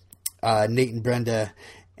to Nate and Brenda,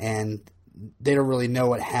 and they don't really know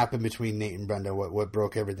what happened between Nate and Brenda, what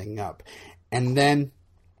broke everything up, and then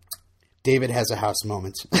David has a house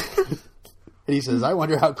moment. And he says, "I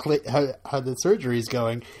wonder how the surgery is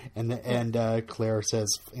going." And Claire says,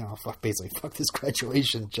 fuck this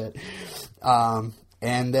graduation shit. And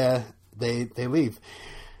they leave.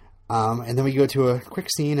 And then we go to a quick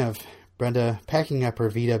scene of Brenda packing up her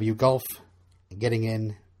VW Golf, getting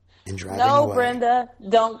in, and driving away. No, Brenda,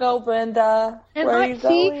 don't go, Brenda. And Where are you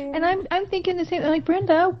going? And I'm thinking the same. Like,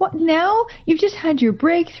 Brenda, what now? You've just had your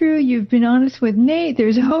breakthrough. You've been honest with Nate.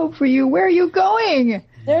 There's hope for you. Where are you going?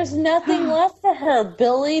 There's nothing left for her.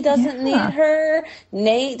 Billy doesn't need her.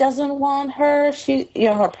 Nate doesn't want her. She,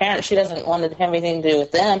 her parents, she doesn't want to have anything to do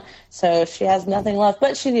with them. So she has nothing left.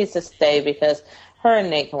 But she needs to stay because her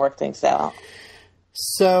and Nate can work things out.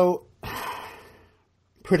 So,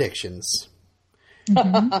 predictions.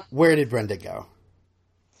 Mm-hmm. Where did Brenda go?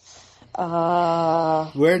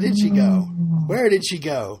 Where did she go? Where did she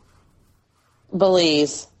go?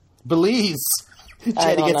 Belize. She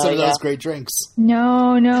had to get some of those great drinks.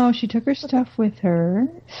 No, she took her stuff with her.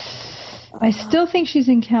 I still think she's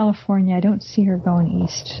in California. I don't see her going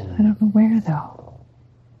east. I don't know where, though.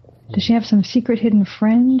 Does she have some secret hidden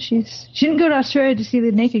friend? She didn't go to Australia to see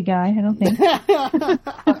the naked guy, I don't think. That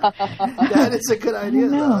is a good idea,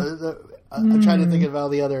 though. I'm trying to think of all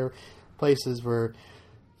the other places where...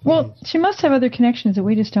 Well, she must have other connections that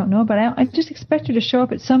we just don't know about. I just expect her to show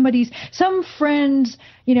up at some friend's,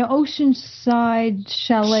 oceanside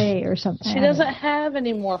chalet or something. She doesn't have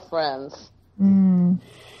any more friends.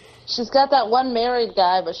 She's got that one married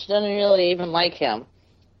guy, but she doesn't really even like him.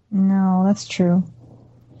 No, that's true.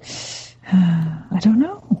 I don't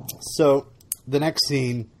know. So, the next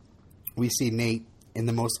scene, we see Nate in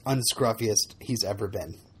the most unscruffiest he's ever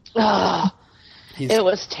been. It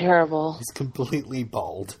was terrible. He's completely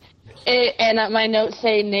bald. And my notes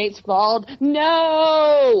say Nate's bald.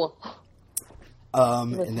 No!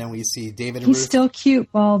 And then we see David and He's Ruth. still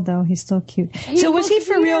cute bald, though. He's still cute. So was he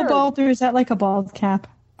for real bald, or is that like a bald cap?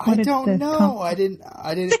 I don't know. I didn't.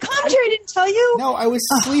 The commentary didn't tell you? No, I was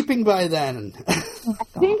sleeping by then. I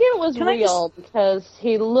think it was real because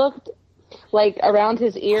he looked like around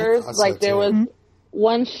his ears, like there was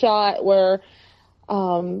one shot where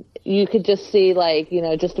you could just see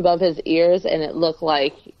just above his ears, and it looked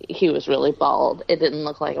like he was really bald. It didn't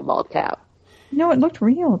look like a bald cap. No, it looked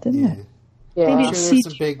real, didn't it? Yeah. I'm sure there's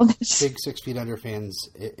some big 6 Feet Under fans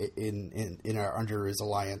in our Under His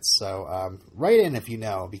Alliance. So write in if you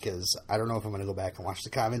know, because I don't know if I'm going to go back and watch the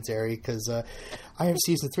commentary because I have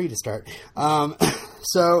season 3 to start.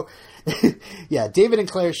 So yeah, David and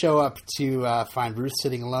Claire show up to find Ruth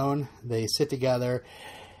sitting alone. They sit together,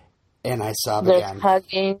 and I sob again.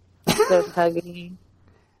 They're hugging.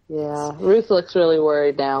 Yeah, Ruth looks really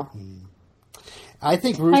worried now. I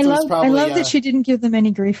think Ruth was probably... I love that she didn't give them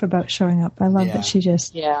any grief about showing up. I love that she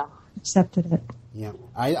just accepted it. Yeah.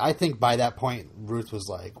 I think by that point, Ruth was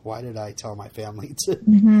like, why did I tell my family to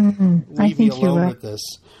leave me alone with this?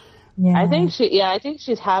 Yeah. I think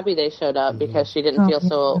she's happy they showed up because she didn't feel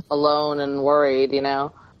so alone and worried,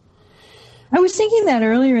 I was thinking that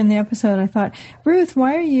earlier in the episode. I thought, Ruth,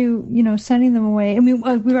 why are you, sending them away? I mean,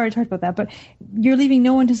 we've already talked about that, but you're leaving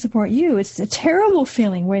no one to support you. It's a terrible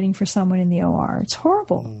feeling waiting for someone in the OR. It's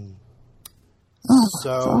horrible.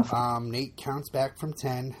 So Nate counts back from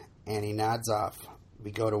 10, and he nods off.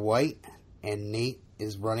 We go to White, and Nate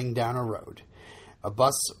is running down a road. A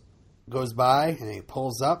bus goes by, and he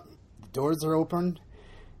pulls up. The doors are open.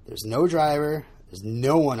 There's no driver. There's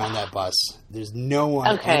no one on that bus. There's no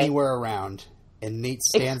one anywhere around. And Nate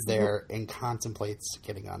stands there and contemplates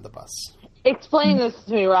getting on the bus. Explain this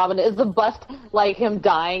to me, Robin. Is the bus like him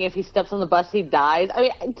dying? If he steps on the bus, he dies? I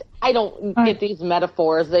mean, I don't get these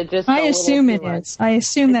metaphors. They just... I assume it is. I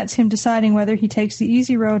assume that's him deciding whether he takes the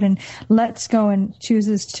easy road and lets go and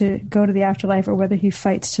chooses to go to the afterlife, or whether he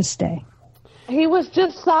fights to stay. He was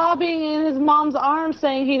just sobbing in his mom's arms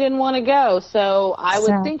saying he didn't want to go. So I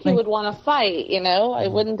would think he would want to fight, I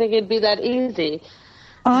wouldn't think it'd be that easy.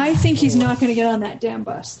 I think he's not going to get on that damn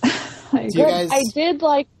bus. I did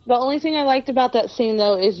like, the only thing I liked about that scene,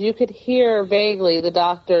 though, is you could hear vaguely the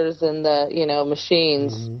doctors and the,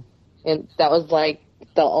 machines. Mm-hmm. And that was like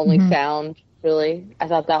the only sound, really. I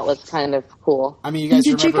thought that was kind of cool. I mean, you guys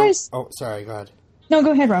remember... Oh, sorry, go ahead. No,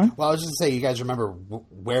 go ahead, Ron. Well, I was just going to say, you guys remember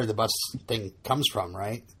where the bus thing comes from,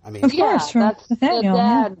 right? I mean, of course, from Nathaniel.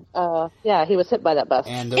 The dad, he was hit by that bus.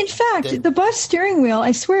 And in fact, the bus steering wheel,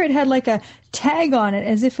 I swear it had like a tag on it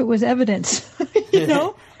as if it was evidence,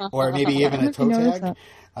 Or maybe even a toe tag.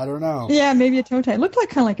 I don't know. Yeah, maybe a toe tag. It looked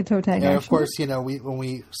kind of like a toe tag, and of course, when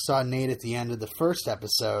we saw Nate at the end of the first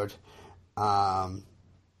episode,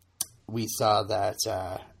 we saw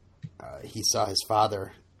that he saw his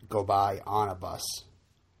father go by on a bus.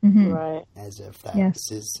 Mm-hmm. Right. As if that Yes.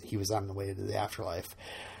 he was on the way to the afterlife.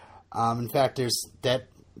 In fact,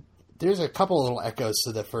 there's a couple little echoes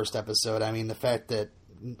to the first episode. I mean, the fact that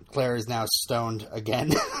Claire is now stoned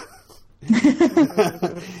again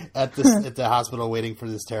at the hospital, waiting for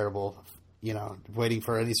this terrible, waiting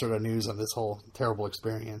for any sort of news on this whole terrible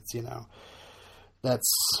experience.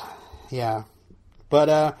 That's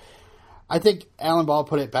But I think Alan Ball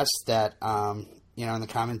put it best that in the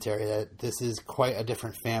commentary that this is quite a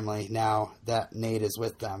different family now that Nate is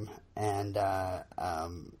with them, and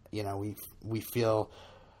we feel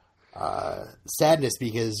sadness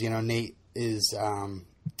because Nate is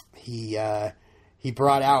he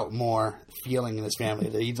brought out more feeling in this family.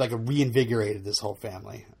 He's like reinvigorated this whole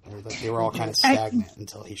family. They were all kind of stagnant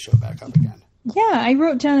until he showed back up again. Yeah, I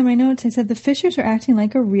wrote down in my notes, I said the Fishers are acting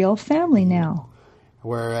like a real family now.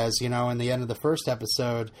 Whereas, in the end of the first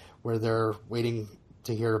episode, where they're waiting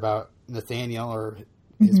to hear about Nathaniel or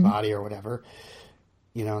his body or whatever,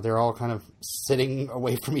 they're all kind of sitting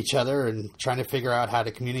away from each other and trying to figure out how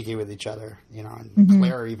to communicate with each other, and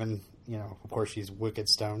Claire even, of course she's wicked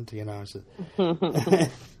stoned, just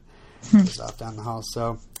off down the hall.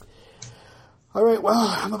 So, all right, well,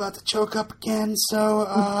 I'm about to choke up again, so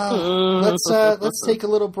let's take a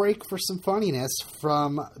little break for some funniness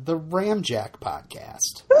from the Ramjack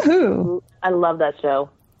podcast. Woohoo! I love that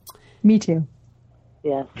show. Me too.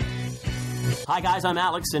 Yes. Hi guys, I'm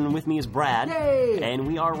Alex, and with me is Brad. Yay! And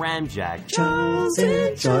we are Ramjack.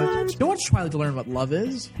 Don't watch Twilight to learn what love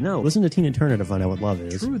is. No, listen to Tina Turner to find out what love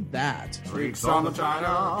is. True that. Freaks on the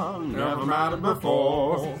China, never mattered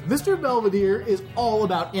before. Mr. Belvedere is all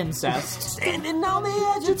about incest. Standing on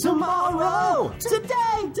the edge of tomorrow.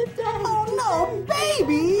 Today. Oh no,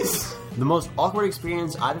 babies! The most awkward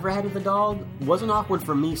experience I've ever had with a dog wasn't awkward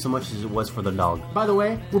for me so much as it was for the dog. By the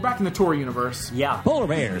way, we're back in the Tor universe. Yeah. Polar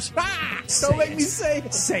bears. Don't make me say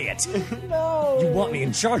it. Say it. No. You want me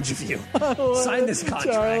in charge of you. Sign this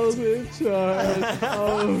contract. Charles in charge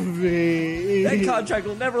of me. That contract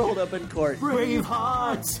will never hold up in court. Brave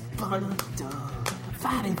hearts,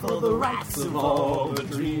 fighting for the rights of all the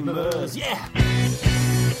dreamers. Yeah.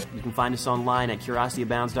 You can find us online at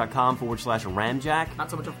curiosityabounds.com/Ramjack.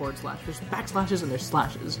 Not so much a forward slash. There's backslashes and there's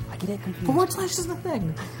slashes. I get confused. Forward slash is the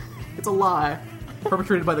thing. It's a lie.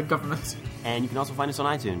 Perpetrated by the government. And you can also find us on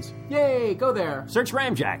iTunes. Yay, go there. Search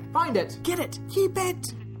Ramjack. Find it. Get it. Keep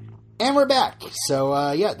it. And we're back. So,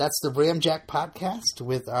 that's the Ramjack podcast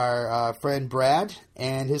with our friend Brad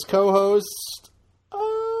and his co-host...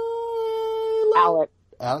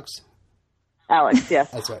 Alex,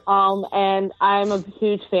 yes. That's right. And I'm a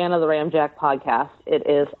huge fan of the Ramjack podcast. It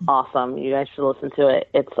is awesome. You guys should listen to it.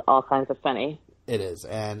 It's all kinds of funny. It is.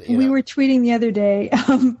 And we were tweeting the other day,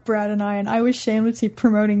 Brad and I was shamelessly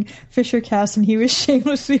promoting Fishercast and he was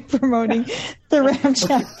shamelessly promoting the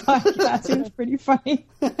Ramjack podcast. It was pretty funny.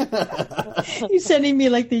 He's sending me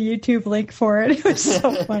like the YouTube link for it. It was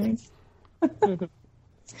so funny.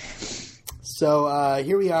 So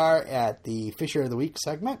here we are at the Fisher of the Week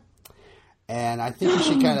segment. And I think we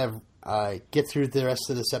should kind of get through the rest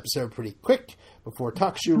of this episode pretty quick before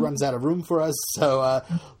TalkShoe runs out of room for us. So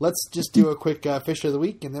let's just do a quick Fisher of the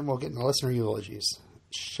Week, and then we'll get into listener eulogies.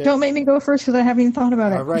 Shit. Don't make me go first because I haven't even thought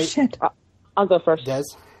about it. All right. Shit. I'll go first. Des?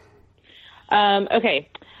 Okay.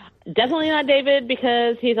 Definitely not David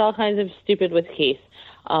because he's all kinds of stupid with Keith.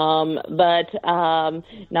 But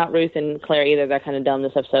not Ruth and Claire either. They're kind of dumb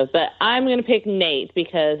this episode. But I'm going to pick Nate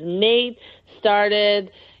because Nate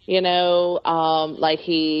started... like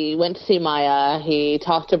he went to see Maya, he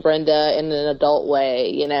talked to Brenda in an adult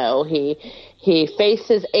way, he faced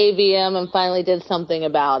his AVM and finally did something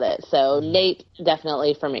about it. So Nate,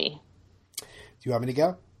 definitely for me. Do you want me to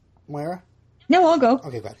go, Moira? No, I'll go.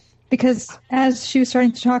 Okay, go ahead. Because as she was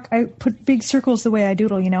starting to talk, I put big circles the way I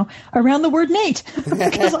doodle, around the word Nate.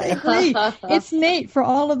 Because I agree. It's Nate for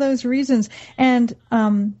all of those reasons. And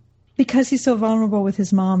because he's so vulnerable with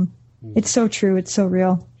his mom. It's so true. It's so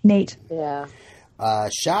real. Nate. Yeah.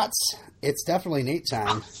 Shots. It's definitely Nate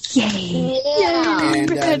time. Yay. Yeah. And,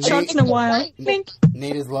 had shots in a while.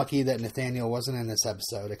 Nate is lucky that Nathaniel wasn't in this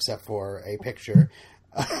episode except for a picture.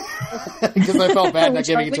 Because I felt bad not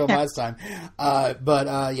giving it to him last time.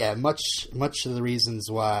 Much of the reasons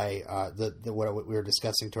why what we were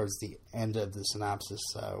discussing towards the end of the synopsis.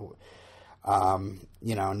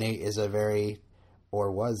 Nate is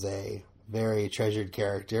was a very treasured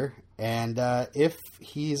character. And if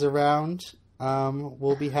he's around,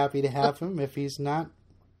 we'll be happy to have him. If he's not,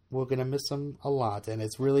 we're going to miss him a lot. And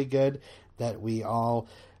it's really good that we all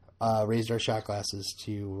raised our shot glasses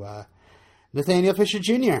to Nathaniel Fisher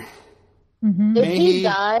Jr. Mm-hmm. If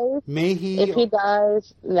he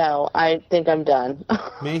dies, no, I think I'm done.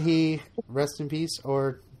 May he rest in peace,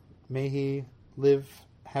 or may he live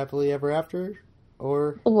happily ever after,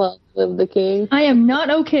 or well, live the king. I am not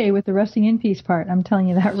okay with the resting in peace part. I'm telling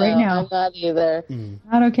you that right now. I'm not either.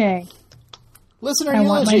 Not okay. Listener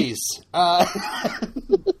eulogies.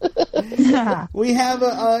 We have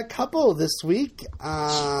a couple this week,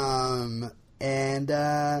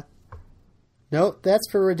 no, that's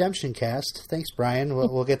for Redemption Cast. Thanks, Brian.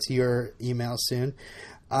 We'll get to your email soon.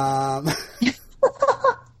 All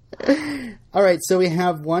right, so we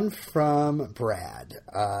have one from Brad,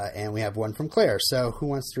 and we have one from Claire. So who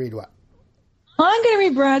wants to read what? I'm going to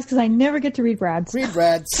read Brad's because I never get to read Brad's. Read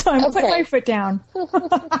Brad's. So I'm going to put my foot down.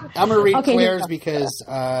 I'm going to read Claire's because,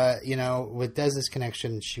 with Dez's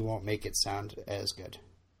connection, she won't make it sound as good.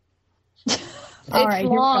 It's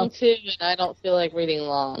long, too, and I don't feel like reading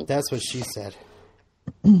long. That's what she said.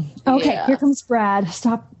 Okay, Here comes Brad.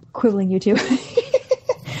 Stop quibbling, you two.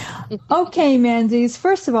 Okay, Manzies.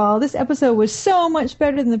 First of all, this episode was so much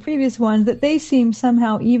better than the previous ones that they seem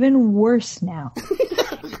somehow even worse now.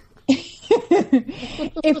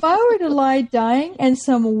 If I were to lie dying and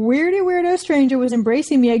some weirdo stranger was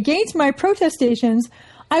embracing me against my protestations,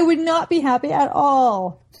 I would not be happy at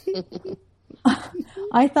all.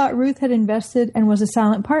 I thought Ruth had invested and was a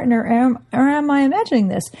silent partner, or am I imagining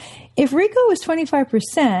this? If Rico was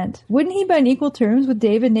 25%, wouldn't he be on equal terms with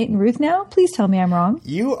David, Nate, and Ruth now? Please tell me I'm wrong.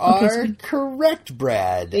 You are correct,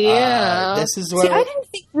 Brad. Yeah. This is what I didn't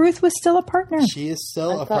think Ruth was still a partner. She is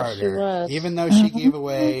still a partner. Even though she gave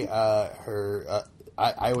away her,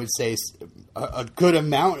 I would say, a good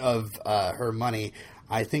amount of her money,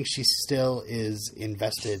 I think she still is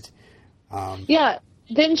invested. Yeah.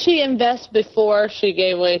 Didn't she invest before she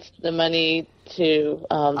gave away the money to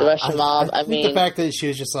the Russian mob? I mean, the fact that she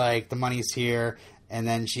was just like, the money's here, and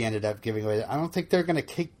then she ended up giving away. I don't think they're going to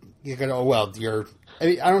kick. You're going to. Oh well,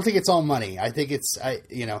 I don't think it's all money. I think it's.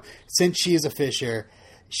 Since she is a Fisher,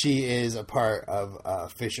 she is a part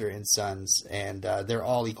of Fisher and Sons, and they're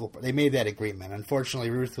all equal. They made that agreement. Unfortunately,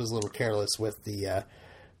 Ruth was a little careless with the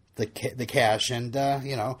cash, and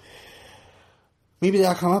maybe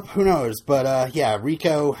that'll come up. Who knows? But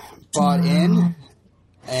Rico bought in,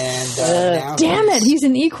 and now damn it, he's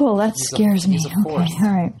an equal. That scares me. Okay, all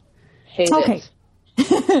right. Okay.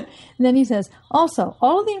 Then he says, also,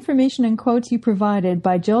 all of the information and quotes you provided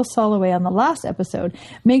by Jill Soloway on the last episode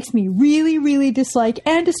makes me really, really dislike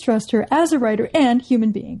and distrust her as a writer and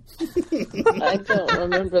human being. I don't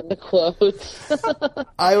remember the quotes.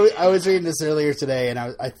 I was reading this earlier today, and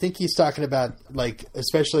I think he's talking about, like,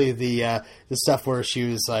 especially the stuff where she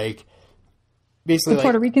was, like, basically, the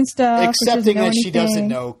Puerto Rican stuff. Accepting that she doesn't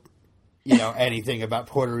know, anything about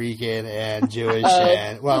Puerto Rican and Jewish.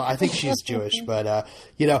 And, well, I think she's Jewish, but,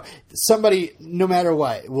 somebody, no matter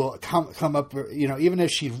what, will come up, even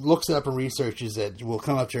if she looks it up and researches it, will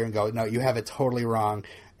come up to her and go, no, you have it totally wrong,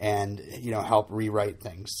 and, help rewrite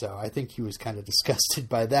things. So I think he was kind of disgusted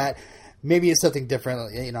by that. Maybe it's something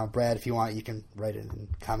different. Brad, if you want, you can write it and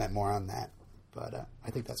comment more on that. But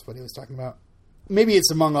I think that's what he was talking about. Maybe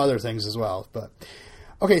it's among other things as well. But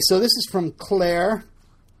okay, so this is from Claire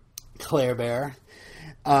Bear.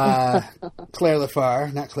 Claire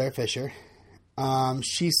Lafar, not Claire Fisher.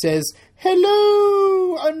 She says,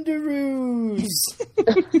 "Hello, Underoos."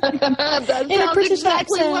 That sounds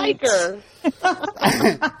exactly like her.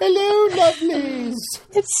 Hello, lovelies.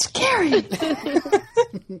 It's scary.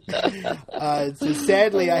 So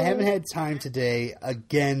sadly, I haven't had time today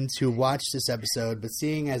again to watch this episode, but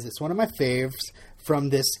seeing as it's one of my faves from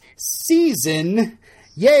this season,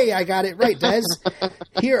 yay, I got it right, Des.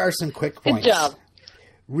 Here are some quick points. Good job.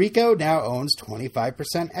 Rico now owns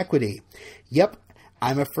 25% equity. Yep,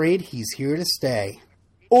 I'm afraid he's here to stay.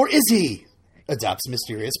 Or is he? Adopts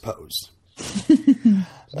mysterious pose.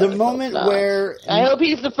 The moment where... I hope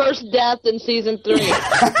he's the first death in season 3.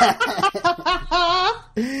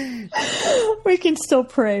 We can still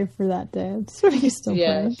pray for that, Dad. We can still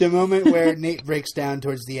pray. The moment where Nate breaks down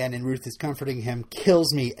towards the end and Ruth is comforting him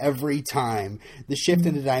kills me every time. The shift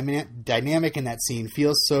in the dynamic in that scene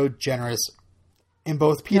feels so generous. In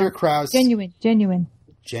both Peter Krause... Genuine.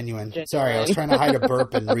 Sorry, I was trying to hide a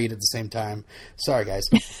burp and read at the same time. Sorry, guys.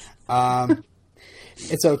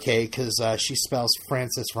 It's okay, because she spells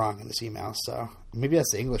Francis wrong in this email, so maybe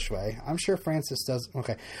that's the English way. I'm sure Francis does.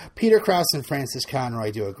 Okay. Peter Krause and Francis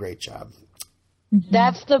Conroy do a great job. Mm-hmm.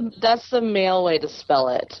 That's the male way to spell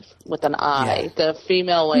it, with an I. Yeah. The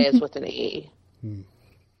female way is with an E.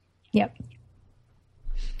 Yep.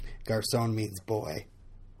 Garçon means boy.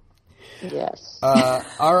 Yes.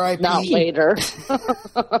 R.I.P. Not later.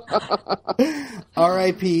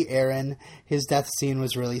 R.I.P. Aaron. His death scene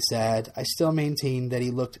was really sad. I still maintain that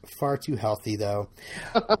he looked far too healthy, though.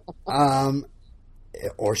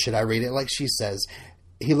 Or should I read it like she says?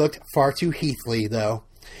 He looked far too Heathley, though.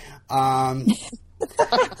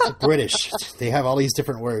 British. They have all these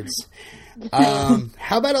different words.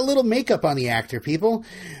 How about a little makeup on the actor, people?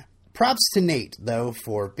 Props to Nate, though,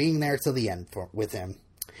 for being there till the end with him.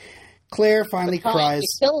 Claire finally cries.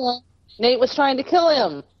 Nate was trying to kill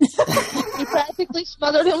him. He practically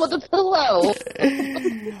smothered him with a pillow.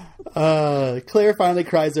 Claire finally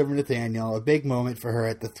cries over Nathaniel. A big moment for her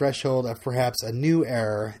at the threshold of perhaps a new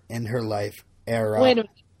era in her life. Wait a minute.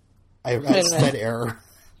 I said error.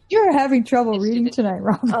 You're having trouble reading tonight,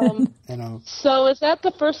 Robin. I know. So is that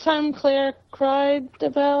the first time Claire cried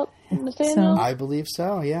about Nathaniel? I believe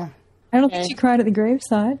so, yeah. I don't think she cried at the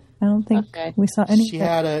graveside. I don't think we saw any. She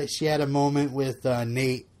had a moment with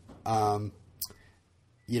Nate,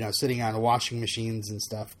 sitting on washing machines and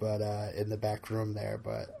stuff, but in the back room there.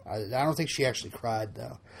 But I don't think she actually cried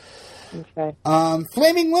though. Okay.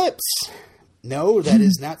 Flaming lips. No, that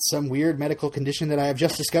is not some weird medical condition that I have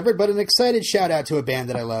just discovered, but an excited shout out to a band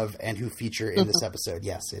that I love and who feature in this episode.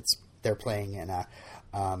 Yes, they're playing in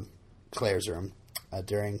Claire's room.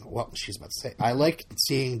 During what she's about to say. I like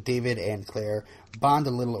seeing David and Claire bond a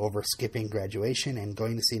little over skipping graduation and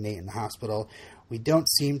going to see Nate in the hospital. We don't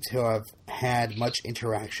seem to have had much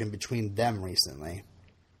interaction between them recently.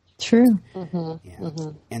 True. Mm-hmm. Yeah.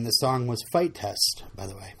 Mm-hmm. And the song was Fight Test, by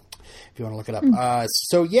the way, if you want to look it up.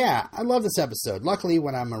 So yeah, I love this episode. Luckily,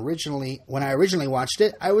 when I originally watched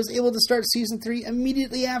it, I was able to start season 3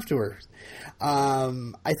 immediately afterwards.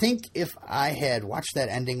 I think if I had watched that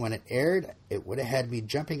ending when it aired, it would have had me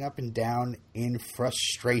jumping up and down in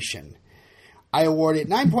frustration. I award it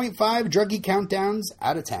 9.5 druggy countdowns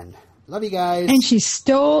out of 10. Love you guys. And she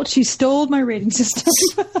stole my rating system.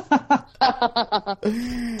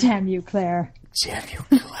 Damn you, Claire. Damn you,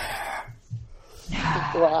 Claire.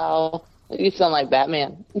 Wow. You sound like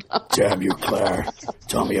Batman. Damn you, Claire.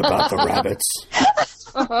 Tell me about the rabbits.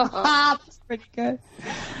 That's pretty good.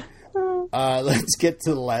 Let's get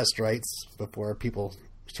to the last rites before people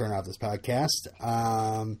turn off this podcast.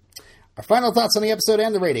 Our final thoughts on the episode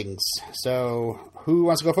and the ratings. So, who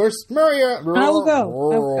wants to go first? Moira. I will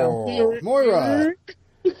go. Moira.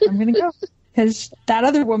 I'm going to go. Because that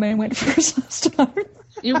other woman went first last time.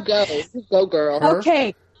 You go. Go, girl.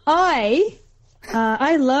 Okay.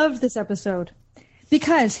 I love this episode.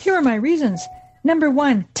 Because here are my reasons. Number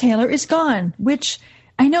 1, Taylor is gone. Which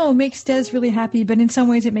I know makes Des really happy, but in some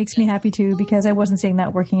ways it makes me happy too, because I wasn't seeing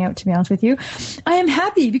that working out, to be honest with you. I am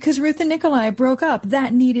happy because Ruth and Nikolai broke up.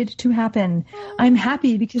 That needed to happen. I'm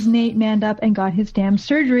happy because Nate manned up and got his damn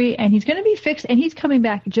surgery, and he's going to be fixed, and he's coming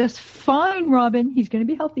back just fine, Robin. He's going to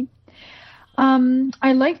be healthy.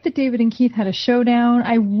 I liked that David and Keith had a showdown.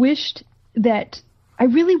 I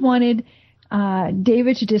really wanted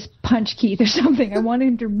David to just punch Keith or something. I wanted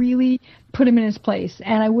him to really put him in his place,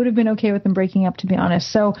 and I would have been okay with them breaking up, to be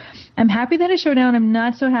honest. So I'm happy that it showed down. I'm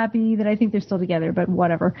not so happy that I think they're still together, but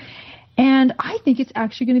whatever. And I think it's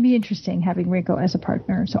actually going to be interesting having Rico as a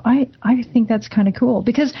partner. So I think that's kind of cool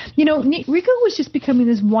because, Rico was just becoming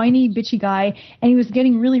this whiny, bitchy guy, and he was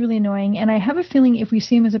getting really, really annoying. And I have a feeling if we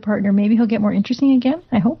see him as a partner, maybe he'll get more interesting again.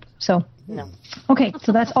 I hope. So, no. Okay,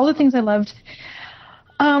 so that's all the things I loved.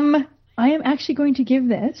 I am actually going to give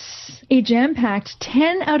this a jam-packed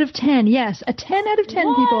 10 out of 10. Yes, a 10 out of 10,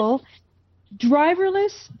 what? People.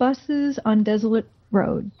 Driverless buses on desolate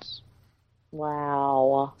roads.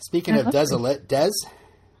 Wow. Speaking of desolate, Des?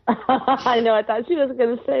 I know, I thought she was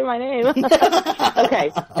going to say my name.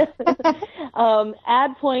 Okay.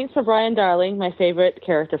 Add points for Brian Darling, my favorite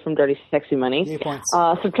character from Dirty Sexy Money. Yay points.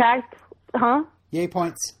 Subtract, Yay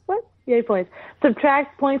points. What? Yay points.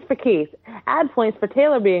 Subtract points for Keith. Add points for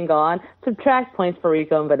Taylor being gone. Subtract points for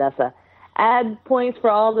Rico and Vanessa. Add points for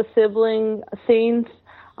all the sibling scenes.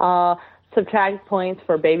 Subtract points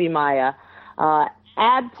for baby Maya.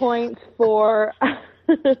 Add points for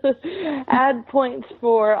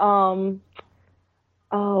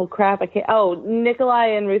oh crap, I can't. Oh, Nikolai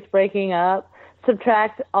and Ruth breaking up.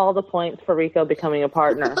 Subtract all the points for Rico becoming a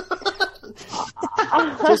partner.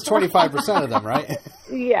 Just 25% of them, right?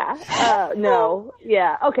 Yeah. No.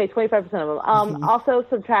 Yeah. Okay, 25% of them. Also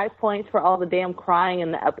subtract points for all the damn crying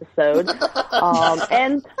in the episode.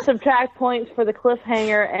 And subtract points for the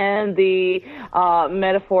cliffhanger and the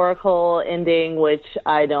metaphorical ending, which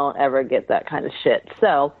I don't ever get that kind of shit.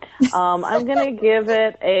 So, I'm going to give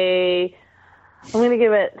it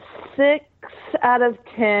 6 out of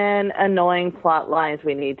 10 annoying plot lines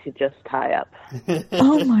we need to just tie up.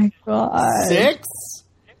 Oh my God. 6?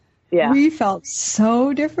 Yeah. We felt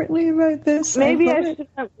so differently about this. Maybe I should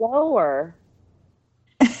have went lower.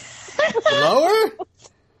 Lower?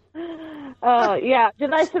 Yeah.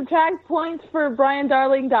 Did I subtract points for Brian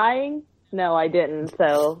Darling dying? No, I didn't.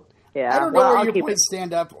 So, yeah. I don't know where your points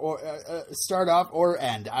start off or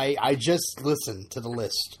end. I just listen to the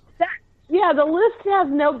list. Yeah, the list has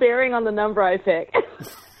no bearing on the number I pick.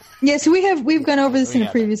 Yes, we've gone over this in a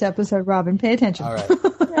previous episode, Robin. Pay attention. All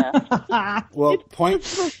right. Well,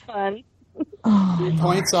 points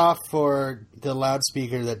off for the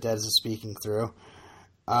loudspeaker that Des is speaking through.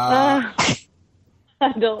 I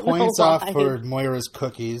don't know. Points off for Moira's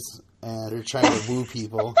cookies and her trying to woo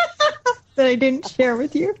people. That I didn't share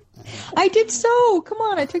with you. I did so. Come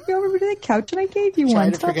on, I took you over to the couch and I gave you one. Try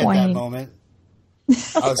to forget that moment.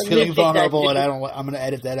 I was feeling vulnerable, and I'm going to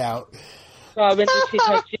edit that out. Robin, did she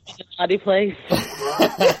touch you in a naughty place?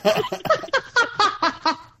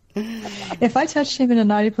 If I touched him in a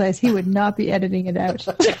naughty place, he would not be editing it out.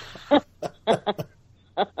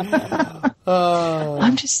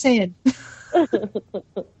 I'm just saying.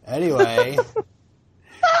 Anyway.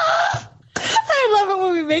 I love it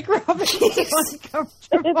when we make Robin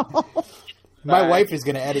uncomfortable. My wife is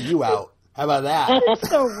going to edit you out. How about that? It's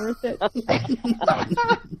so worth it.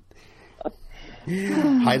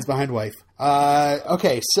 Hides behind wife.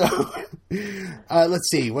 Okay, so let's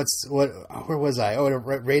see. Where was I? Oh,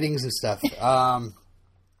 ratings and stuff. I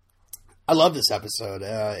love this episode.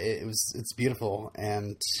 It's beautiful,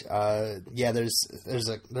 and there's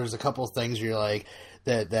a couple of things where you're like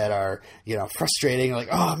that are frustrating. Like,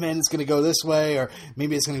 oh man, it's gonna go this way, or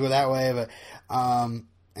maybe it's gonna go that way, but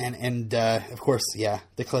And of course, the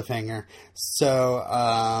cliffhanger. So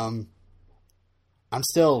I'm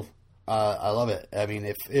still I love it. I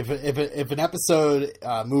mean, if an episode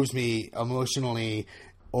moves me emotionally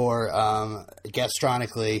or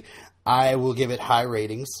gastronomically, I will give it high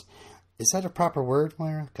ratings. Is that a proper word,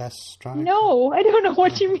 Moira? Gastronomic? No, I don't know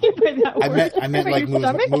what you mean by that word. I meant like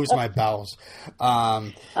moves my bowels.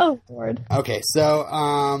 Oh Lord. Okay, so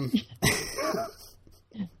I'm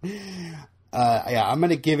going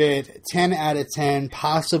to give it 10 out of 10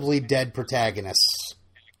 possibly dead protagonists.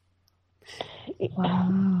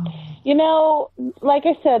 Wow. Like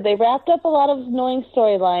I said, they wrapped up a lot of annoying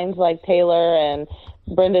storylines like Taylor and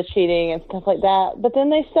Brenda cheating and stuff like that. But then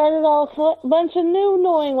they started a bunch of new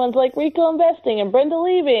annoying ones like Rico investing and Brenda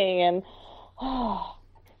leaving and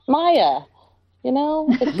Maya.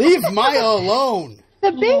 Leave Maya alone.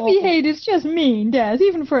 The baby hate is just mean, Des,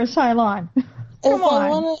 even for a Cylon. Come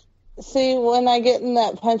on. See, when I get in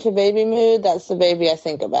that punch a baby mood, that's the baby I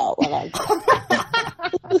think about when I'm...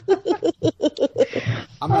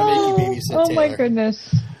 I'm going to make you babysit Taylor. Oh, my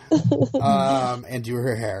goodness. And do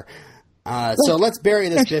her hair. So let's bury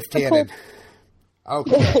this Biff Tannen.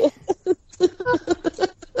 Okay.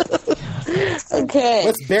 Okay.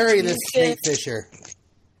 Let's bury this Nate Fisher.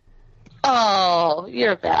 Oh,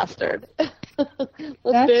 you're a bastard.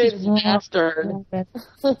 Let's bury this bastard.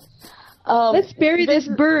 Let's bury this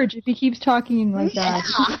Burge if he keeps talking like that.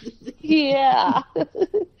 Yeah.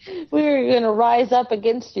 We're going to rise up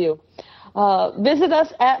against you. Visit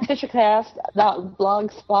us at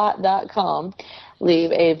fishercast.blogspot.com.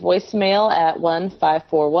 Leave a voicemail at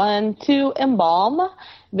 1-541-2-EMBALM.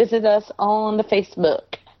 Visit us on the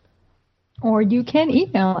Facebook. Or you can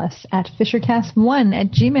email us at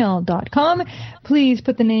fishercast1@gmail.com. Please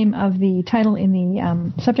put the name of the title in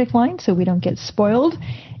the subject line so we don't get spoiled.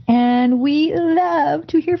 And we love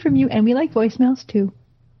to hear from you, and we like voicemails too.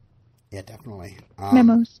 Yeah, definitely.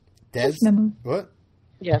 Memos. Des? Memos. What?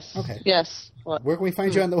 Yes. Okay. Yes. What? Where can we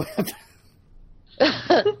find you on the web?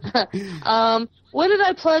 What did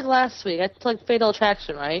I plug last week? I plugged Fatal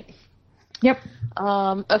Attraction, right? Yep.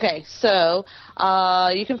 Okay, so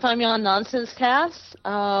you can find me on Nonsense Cast,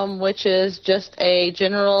 which is just a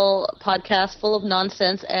general podcast full of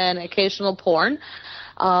nonsense and occasional porn.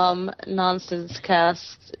 Nonsense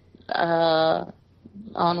Cast on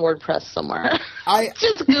WordPress somewhere.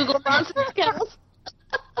 Just Google Nonsense Cast.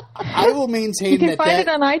 I will maintain you can find it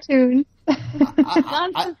on iTunes.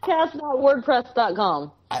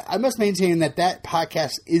 Nonsensecast.wordpress.com. I must maintain that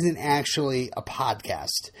podcast isn't actually a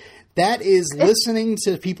podcast. That is listening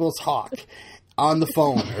to people talk on the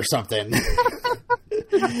phone or something.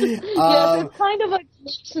 Yes, it's kind of like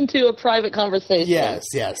listen to a private conversation. Yes.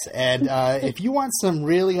 And if you want some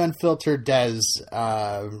really unfiltered Des,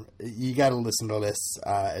 you got to listen to this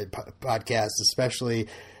podcast, especially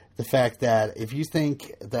the fact that if you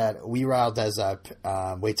think that we riled us up,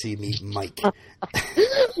 wait till you meet Mike.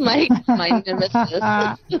 Mike, my nemesis.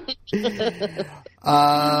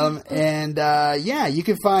 You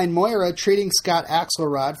can find Moira treating Scott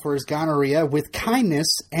Axelrod for his gonorrhea with kindness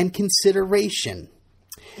and consideration.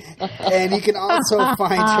 And you can also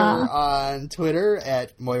find her on Twitter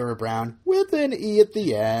at Moira Brown with an E at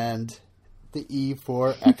the end. The E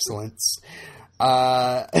for excellence.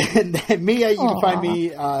 And then me, you can find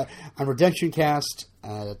me on Redemption Cast.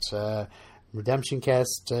 It's Redemption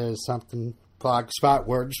Cast something blogspot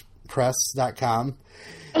WordPress.com.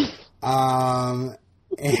 And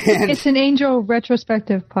it's an Angel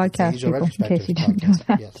retrospective podcast, in case you didn't know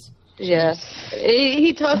that. Yes. Yes.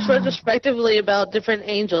 He talks retrospectively about different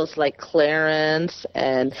angels like Clarence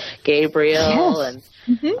and Gabriel and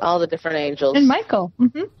all the different angels. And Michael.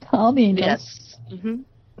 All the angels. Yes.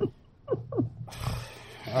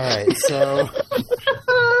 All right, so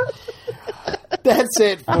that's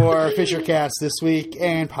it for FisherCast this week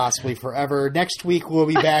and possibly forever. Next week we'll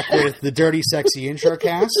be back with the Dirty Sexy Intro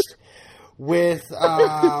Cast with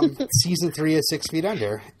Season 3 of 6 Feet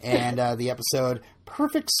Under and the episode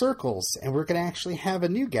Perfect Circles. And we're going to actually have a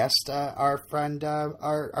new guest, our friend,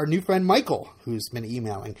 our new friend Michael, who's been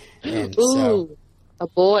emailing. And Ooh, a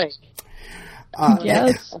boy.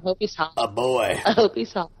 Yes. I hope he's hot. A boy. I hope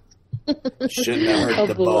he's hot. Shouldn't have hurt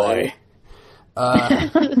the boy.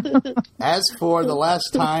 As for the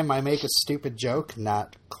last time I make a stupid joke,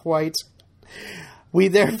 not quite. We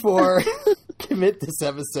therefore commit this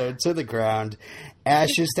episode to the ground.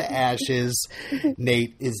 Ashes to ashes.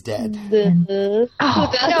 Nate is dead.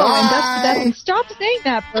 Stop saying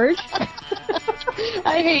that, Bert.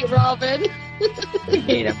 I hate Robin. I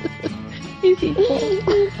hate him. He's evil.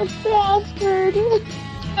 Bastard.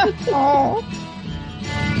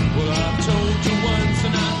 Well, I told you once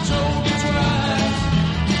and I told you